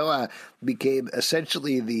Krakoa, became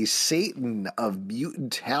essentially the Satan of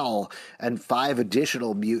mutant hell, and 5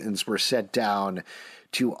 additional mutants were sent down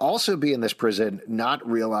to also be in this prison, not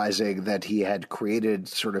realizing that he had created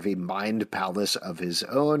sort of a mind palace of his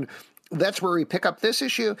own. That's where we pick up this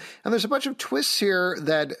issue, and there's a bunch of twists here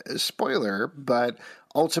that, spoiler, but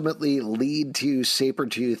ultimately lead to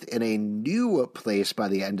Sabretooth in a new place by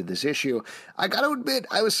the end of this issue. I gotta admit,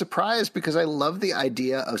 I was surprised because I love the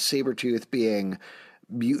idea of Sabretooth being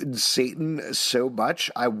mutant Satan so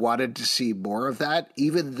much. I wanted to see more of that,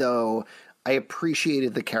 even though I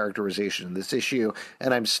appreciated the characterization in this issue,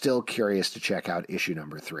 and I'm still curious to check out issue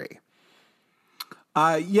 #3.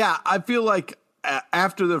 Yeah, I feel like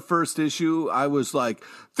after the first issue, I was like,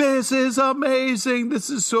 this is amazing. This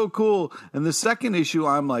is so cool. And the second issue,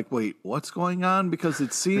 I'm like, wait, what's going on? Because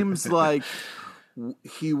it seems like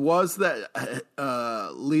he was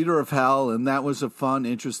that leader of hell, and that was a fun,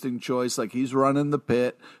 interesting choice. Like, he's running the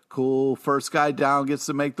pit. Cool. First guy down gets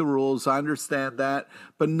to make the rules. I understand that.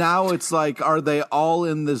 But now it's like, are they all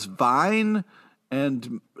in this vine?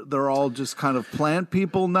 And they're all just kind of plant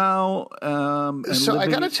people now. So I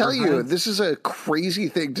got to tell you, this is a crazy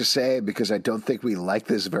thing to say because I don't think we like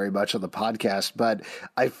this very much on the podcast, but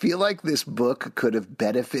I feel like this book could have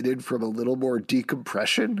benefited from a little more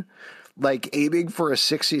decompression, like aiming for a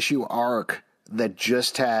 6-issue arc that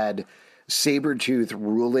just had Sabretooth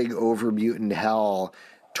ruling over mutant hell,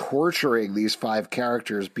 torturing these 5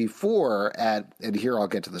 characters before and here I'll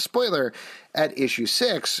get to the spoiler, at issue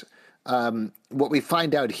 6, what we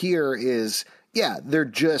find out here is, yeah, they're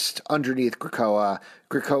just underneath Krakoa.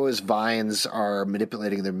 Krakoa's vines are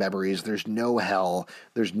manipulating their memories. There's no hell.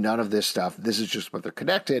 There's none of this stuff. This is just what they're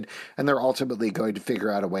connected, and they're ultimately going to figure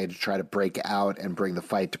out a way to try to break out and bring the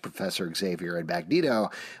fight to Professor Xavier and Magneto,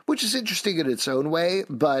 which is interesting in its own way,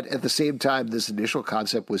 but at the same time, this initial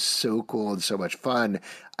concept was so cool and so much fun,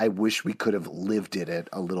 I wish we could have lived in it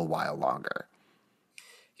a little while longer.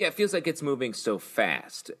 Yeah, it feels like it's moving so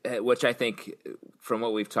fast, which I think, from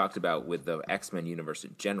what we've talked about with the X-Men universe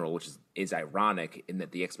in general, which is ironic in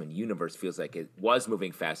that the X-Men universe feels like it was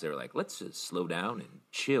moving fast. They were like, let's just slow down and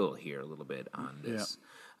chill here a little bit on this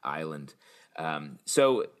island. Yeah,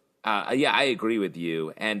 I agree with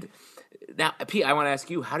you. And now, Pete, I want to ask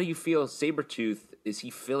you, how do you feel Sabretooth, is he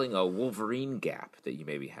filling a Wolverine gap that you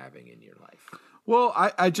may be having in your life? Well,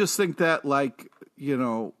 I just think that, like, you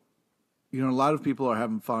know, a lot of people are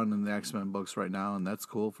having fun in the X-Men books right now, and that's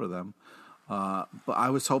cool for them. But I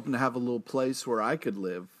was hoping to have a little place where I could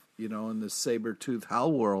live, in this saber-tooth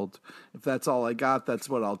hell world. If that's all I got, that's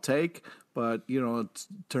what I'll take. But, it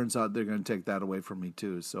turns out they're going to take that away from me,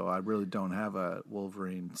 too. So I really don't have a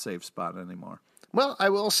Wolverine safe spot anymore. Well, I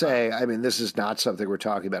will say, this is not something we're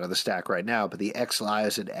talking about on the stack right now, but the X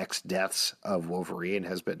lives and X deaths of Wolverine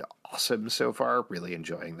has been awesome so far. Really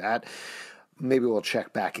enjoying that. Maybe we'll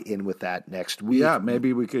check back in with that next week. Yeah,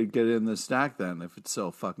 maybe we could get it in the stack then if it's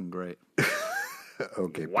so fucking great.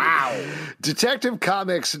 Okay. Wow. Detective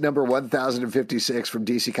Comics number 1056 from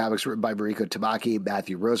DC Comics, written by Mariko Tamaki,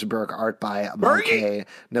 Matthew Rosenberg, art by Monkey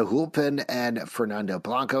Nahulpin and Fernando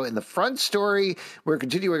Blanco. In the front story, we're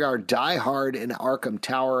continuing our Die Hard in Arkham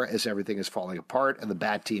Tower as everything is falling apart and the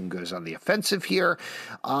Bat Team goes on the offensive here.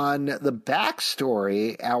 On the back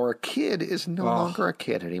story, our kid is no longer a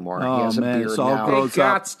kid anymore. He has a beard now. He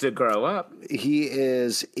got to grow up. He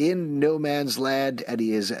is in no man's land and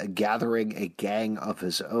he is gathering a gang of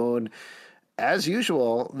his own. As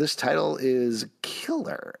usual, this title is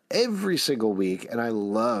killer every single week, and I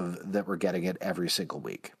love that we're getting it every single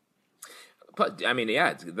week. But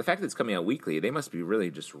the fact that it's coming out weekly, they must be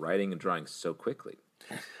really just writing and drawing so quickly.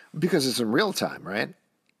 Because it's in real time, right?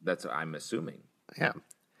 That's what I'm assuming. Yeah.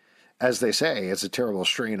 As they say, it's a terrible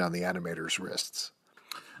strain on the animator's wrists.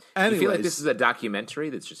 Anyways, you feel like this is a documentary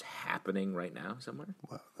that's just happening right now somewhere?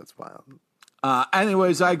 Wow, that's wild.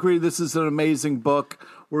 Anyways, I agree. This is an amazing book.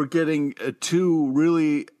 We're getting two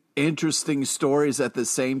really interesting stories at the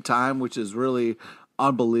same time, which is really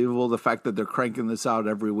unbelievable. The fact that they're cranking this out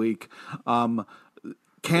every week.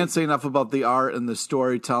 Can't say enough about the art and the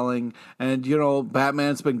storytelling. And,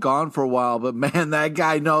 Batman's been gone for a while, but man, that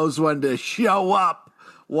guy knows when to show up.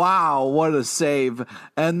 Wow, what a save.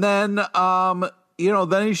 And then,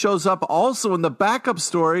 then he shows up also in the backup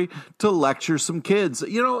story to lecture some kids.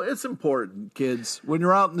 It's important, kids. When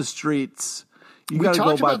you're out in the streets, you got to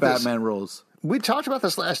go by Batman rules. We talked about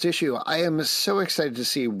this last issue. I am so excited to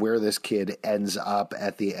see where this kid ends up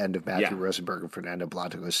at the end of Matthew Rosenberg and Fernando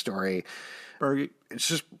Blanco's story. It's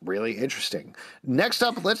just really interesting. Next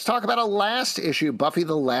up, let's talk about a last issue, Buffy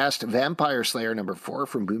the Last Vampire Slayer number 4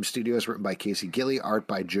 from Boom Studios, written by Casey Gilly, art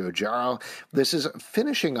by Joe Jarrow. This is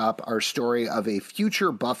finishing up our story of a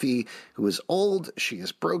future Buffy who is old, she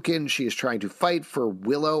is broken, she is trying to fight for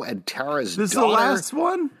Willow and Tara's daughter. This is the last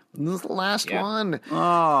one? This is the last one.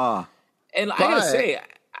 And I gotta say,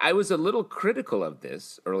 I was a little critical of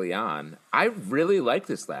this early on. I really liked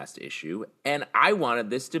this last issue, and I wanted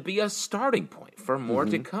this to be a starting point for more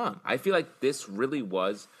to come. I feel like this really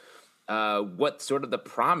was what sort of the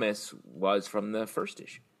promise was from the first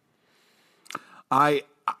issue. I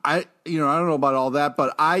don't know about all that,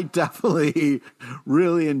 but I definitely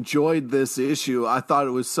really enjoyed this issue. I thought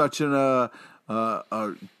it was such a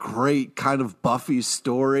great kind of Buffy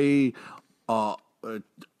story.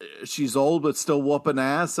 She's old but still whooping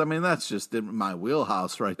ass. That's just in my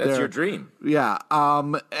wheelhouse right there. That's your dream. Yeah.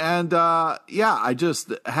 I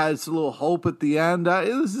just had a little hope at the end.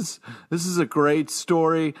 This is a great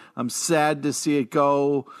story. I'm sad to see it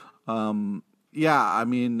go. It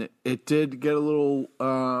did get a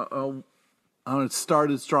little it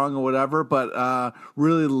started strong or whatever, but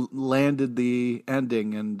really landed the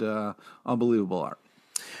ending and unbelievable art.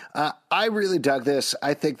 I really dug this.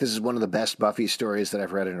 I think this is one of the best Buffy stories that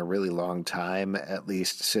I've read in a really long time, at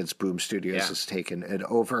least since Boom Studios has taken it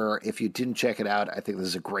over. If you didn't check it out, I think this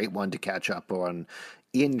is a great one to catch up on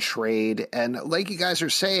in trade. And like you guys are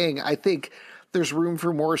saying, I think there's room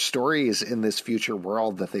for more stories in this future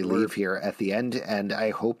world that they leave here at the end. And I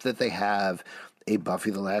hope that they have a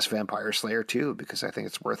Buffy the Last Vampire Slayer too, because I think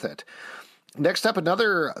it's worth it. Next up,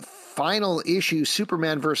 another final issue,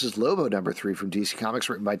 Superman vs. Lobo, number 3 from DC Comics,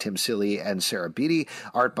 written by Tim Seeley and Sarah Beatty,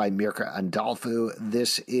 art by Mirka Andolfo.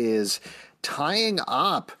 This is tying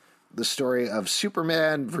up the story of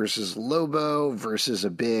Superman versus Lobo versus a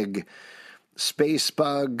big space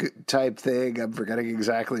bug type thing. I'm forgetting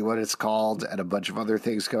exactly what it's called, and a bunch of other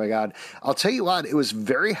things going on. I'll tell you what, it was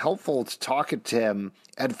very helpful to talk to Tim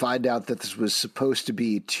and find out that this was supposed to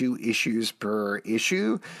be 2 issues per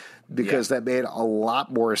issue, because that made a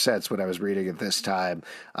lot more sense when I was reading it this time.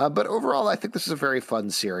 But overall, I think this is a very fun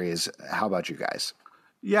series. How about you guys?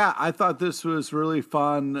 Yeah, I thought this was really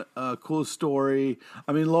fun, cool story.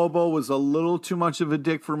 Lobo was a little too much of a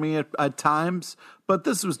dick for me at times, but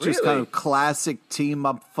this was just kind of classic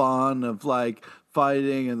team-up fun of like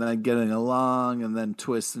fighting and then getting along and then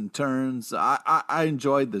twists and turns. I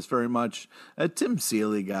enjoyed this very much. Tim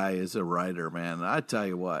Seeley guy is a writer, man. I tell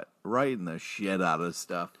you what, writing the shit out of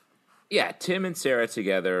stuff. Yeah, Tim and Sarah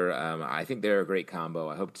together. I think they're a great combo.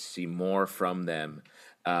 I hope to see more from them.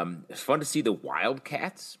 It's fun to see the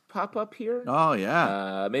Wildcats pop up here. Oh,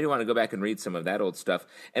 yeah. Maybe want to go back and read some of that old stuff.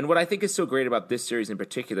 And what I think is so great about this series in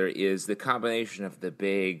particular is the combination of the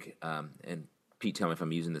big, and Pete, tell me if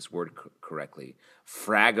I'm using this word correctly,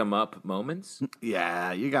 frag 'em up moments.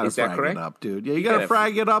 Yeah, you got to Is that frag correct? it up, dude. Yeah, you got to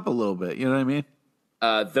frag it up a little bit. You know what I mean?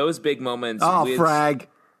 Those big moments. Oh, with, frag.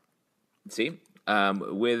 See?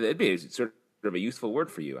 With it'd be sort of a useful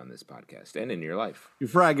word for you on this podcast and in your life. You're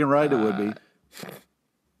fragging right, it would be.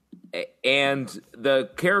 And the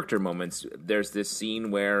character moments, there's this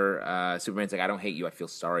scene where Superman's like, I don't hate you, I feel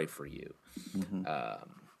sorry for you.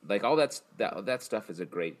 Like all that stuff is a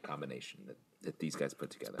great combination that these guys put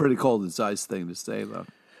together. Pretty cold as ice thing to say, though.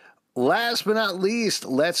 Last but not least,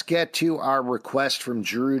 let's get to our request from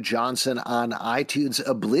Drew Johnson on iTunes,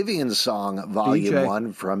 Oblivion Song, Volume DJ.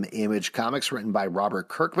 1 from Image Comics, written by Robert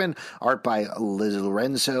Kirkman, art by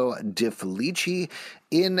Lorenzo Di Felici.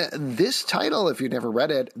 In this title, if you've never read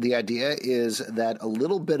it, the idea is that a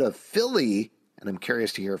little bit of Philly, and I'm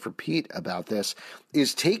curious to hear from Pete about this,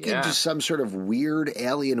 is taken to some sort of weird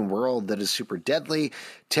alien world that is super deadly.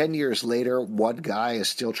 10 years later, one guy is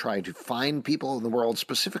still trying to find people in the world,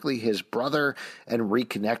 specifically his brother, and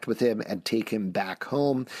reconnect with him and take him back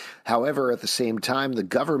home. However, at the same time, the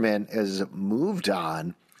government has moved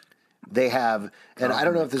on. They have, and I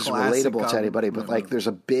don't know if this is relatable to anybody, but like there's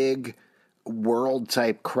a big world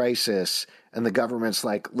type crisis and the government's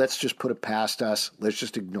like, let's just put it past us. Let's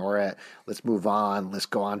just ignore it. Let's move on. Let's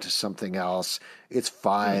go on to something else. It's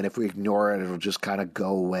fine. If we ignore it, it'll just kind of go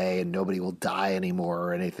away and nobody will die anymore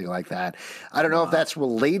or anything like that. I don't know if that's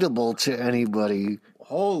relatable to anybody.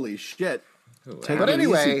 Holy shit. Take But it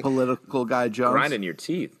anyway, easy, political guy Jones. Grinding your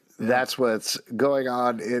teeth. That's what's going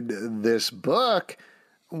on in this book.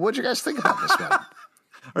 What'd you guys think about this one?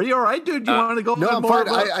 Are you all right, dude? You want to go? No, on I'm more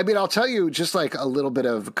fine. I mean, I'll tell you just like a little bit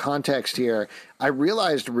of context here. I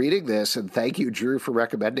realized reading this, and thank you, Drew, for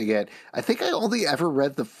recommending it. I think I only ever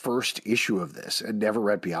read the first issue of this and never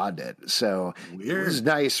read beyond it. So It was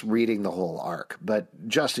nice reading the whole arc. But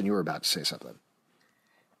Justin, you were about to say something.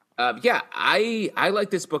 Yeah, I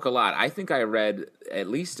like this book a lot. I think I read at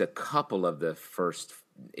least a couple of the first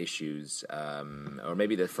issues, or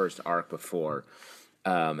maybe the first arc before.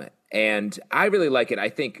 And I really like it. I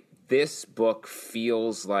think this book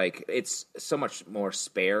feels like it's so much more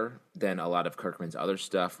spare than a lot of Kirkman's other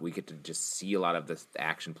stuff. We get to just see a lot of the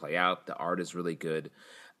action play out. The art is really good.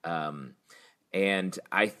 And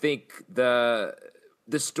I think the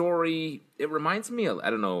story, it reminds me, I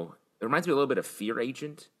don't know, it reminds me a little bit of Fear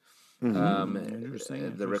Agent.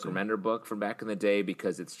 Interesting. The Rick Remender book from back in the day,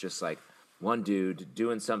 because it's just like one dude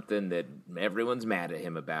doing something that everyone's mad at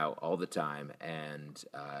him about all the time, and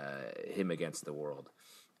him against the world.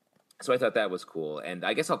 So I thought that was cool, and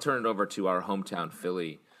I guess I'll turn it over to our hometown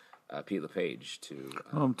Philly, Pete LePage, to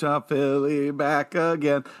hometown Philly back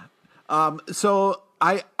again. So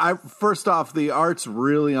I first off, the art's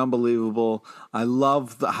really unbelievable. I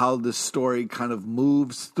love how this story kind of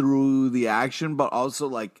moves through the action, but also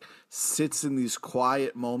like sits in these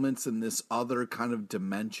quiet moments in this other kind of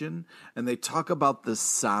dimension. And they talk about the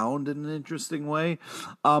sound in an interesting way.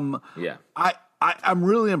 yeah. I'm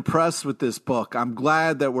really impressed with this book. I'm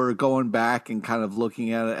glad that we're going back and kind of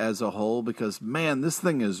looking at it as a whole, because, man, this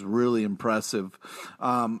thing is really impressive.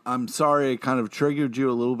 I'm sorry it kind of triggered you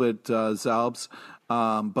a little bit, Zalbs,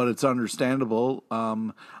 but it's understandable.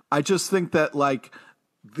 I just think that, like,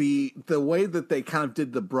 the way that they kind of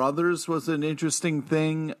did the brothers was an interesting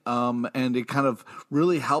thing, and it kind of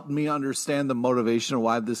really helped me understand the motivation of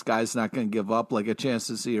why this guy's not going to give up. Like, a chance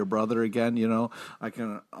to see your brother again, you know, I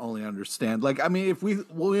can only understand. Like, I mean, if we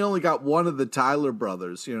only got one of the Tyler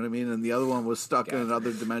brothers, you know what I mean, and the other one was stuck in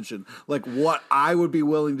another dimension, like what I would be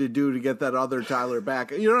willing to do to get that other Tyler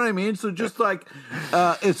back, you know what I mean? So just like,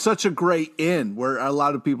 it's such a great in where a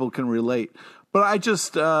lot of people can relate. But I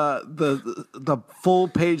just the full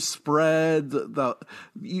page spread,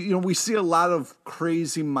 we see a lot of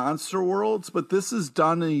crazy monster worlds, but this is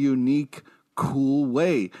done in a unique, cool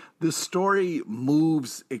way. This story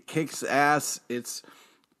moves, it kicks ass, it's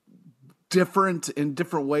different in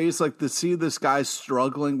different ways. Like to see this guy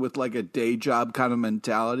struggling with like a day job kind of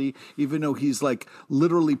mentality, even though he's like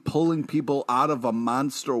literally pulling people out of a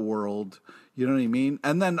monster world. You know what I mean?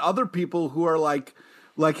 And then other people who are like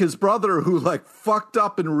his brother, who like fucked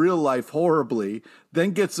up in real life horribly,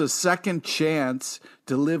 then gets a second chance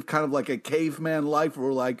to live kind of like a caveman life.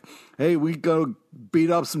 Where like, hey, we go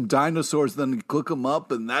beat up some dinosaurs, then cook them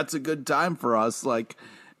up, and that's a good time for us. Like,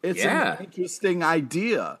 it's an interesting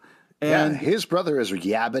idea. And his brother is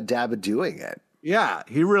yabba dabba doing it. Yeah,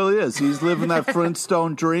 he really is. He's living that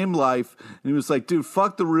Flintstone dream life. And he was like, dude,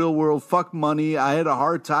 fuck the real world, fuck money. I had a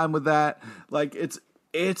hard time with that. Like, it's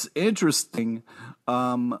interesting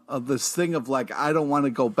of this thing of like, I don't want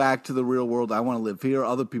to go back to the real world. I want to live here.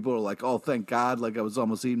 Other people are like, oh, thank God. Like, I was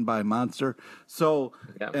almost eaten by a monster. So,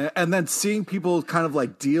 and then seeing people kind of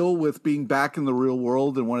like deal with being back in the real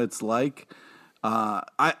world and what it's like.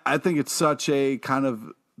 I think it's such a kind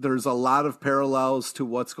of, there's a lot of parallels to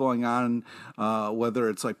what's going on, whether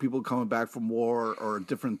it's like people coming back from war or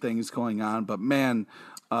different things going on. But man,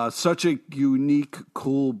 such a unique,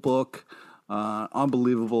 cool book.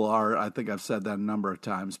 Unbelievable art. I think I've said that a number of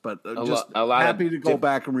times, but happy to go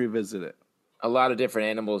back and revisit it. A lot of different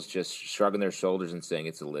animals just shrugging their shoulders and saying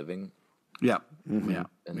it's a living. Yeah. Mm-hmm.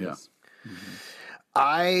 Yeah.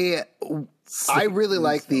 I really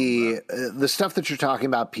like the stuff that you're talking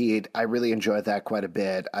about, Pete. I really enjoyed that quite a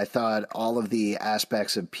bit. I thought all of the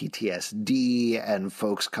aspects of PTSD and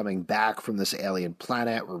folks coming back from this alien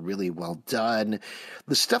planet were really well done.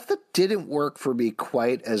 The stuff that didn't work for me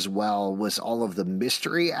quite as well was all of the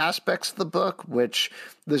mystery aspects of the book, which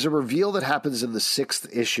there's a reveal that happens in the 6th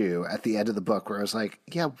issue at the end of the book where I was like,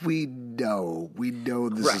 yeah, we know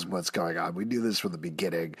this is what's going on. We knew this from the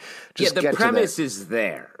beginning. Just the premise is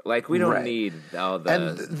there. Like, we don't need all the...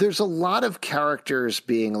 And there's a lot of characters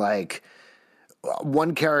being like, one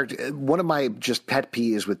of my just pet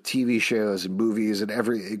peeves with TV shows and movies and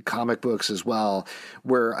every comic books as well,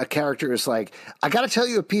 where a character is like, I got to tell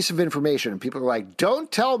you a piece of information. And people are like,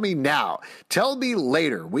 don't tell me now. Tell me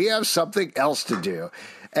later. We have something else to do.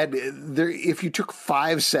 And if you took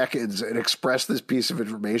 5 seconds and expressed this piece of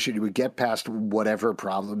information, you would get past whatever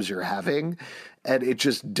problems you're having. And it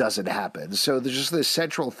just doesn't happen. So there's just this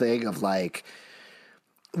central thing of like,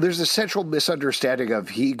 there's a central misunderstanding of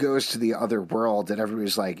he goes to the other world and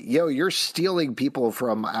everybody's like, yo, you're stealing people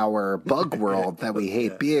from our bug world that we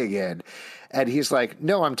hate being in. And he's like,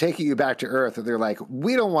 no, I'm taking you back to Earth. And they're like,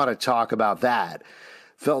 we don't want to talk about that.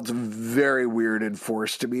 Felt very weird and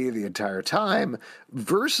forced to me the entire time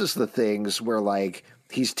versus the things where like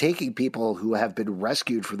he's taking people who have been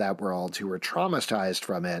rescued from that world, who are traumatized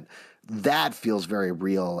from it. That feels very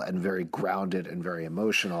real and very grounded and very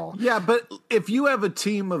emotional. Yeah, but if you have a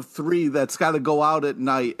team of 3 that's got to go out at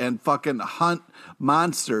night and fucking hunt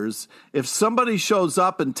monsters, if somebody shows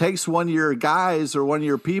up and takes one of your guys or one of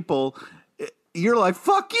your people, you're like,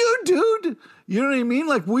 fuck you, dude. You know what I mean?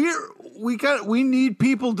 Like, we need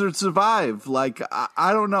people to survive. Like,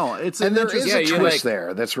 I don't know. And there is a twist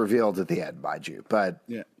there that's revealed at the end, mind you. But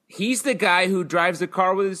he's the guy who drives the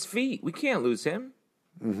car with his feet. We can't lose him.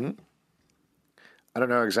 Mm-hmm. I don't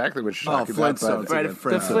know exactly what you're talking about. But the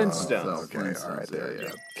Flintstones. Okay, all right,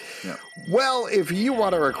 there. Yeah. Well, if you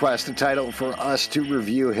want to request a title for us to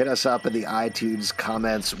review, hit us up in the iTunes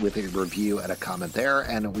comments with a review and a comment there,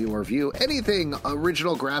 and we will review anything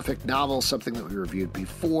original graphic novel, something that we reviewed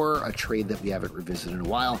before, a trade that we haven't revisited in a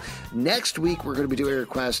while. Next week, we're going to be doing a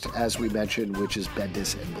request, as we mentioned, which is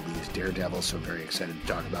Bendis and Believe's Daredevil, so I'm very excited to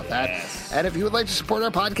talk about that. Yes. And if you would like to support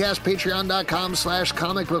our podcast,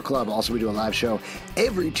 patreon.com/Comic Book Club. Also, we do a live show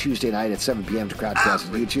every Tuesday night at 7 p.m. to Crowdcast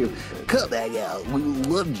on YouTube. Come back out. We would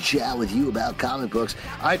love to chat with you about comic books.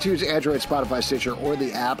 iTunes, Android, Spotify, Stitcher, or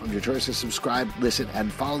the app of your choice to subscribe, listen,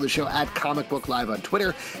 and follow the show at Comic Book Live on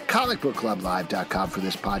Twitter, comicbookclublive.com for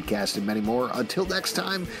this podcast and many more. Until next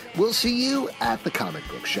time, we'll see you at the comic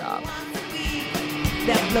book shop.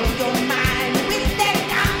 That blows your mind.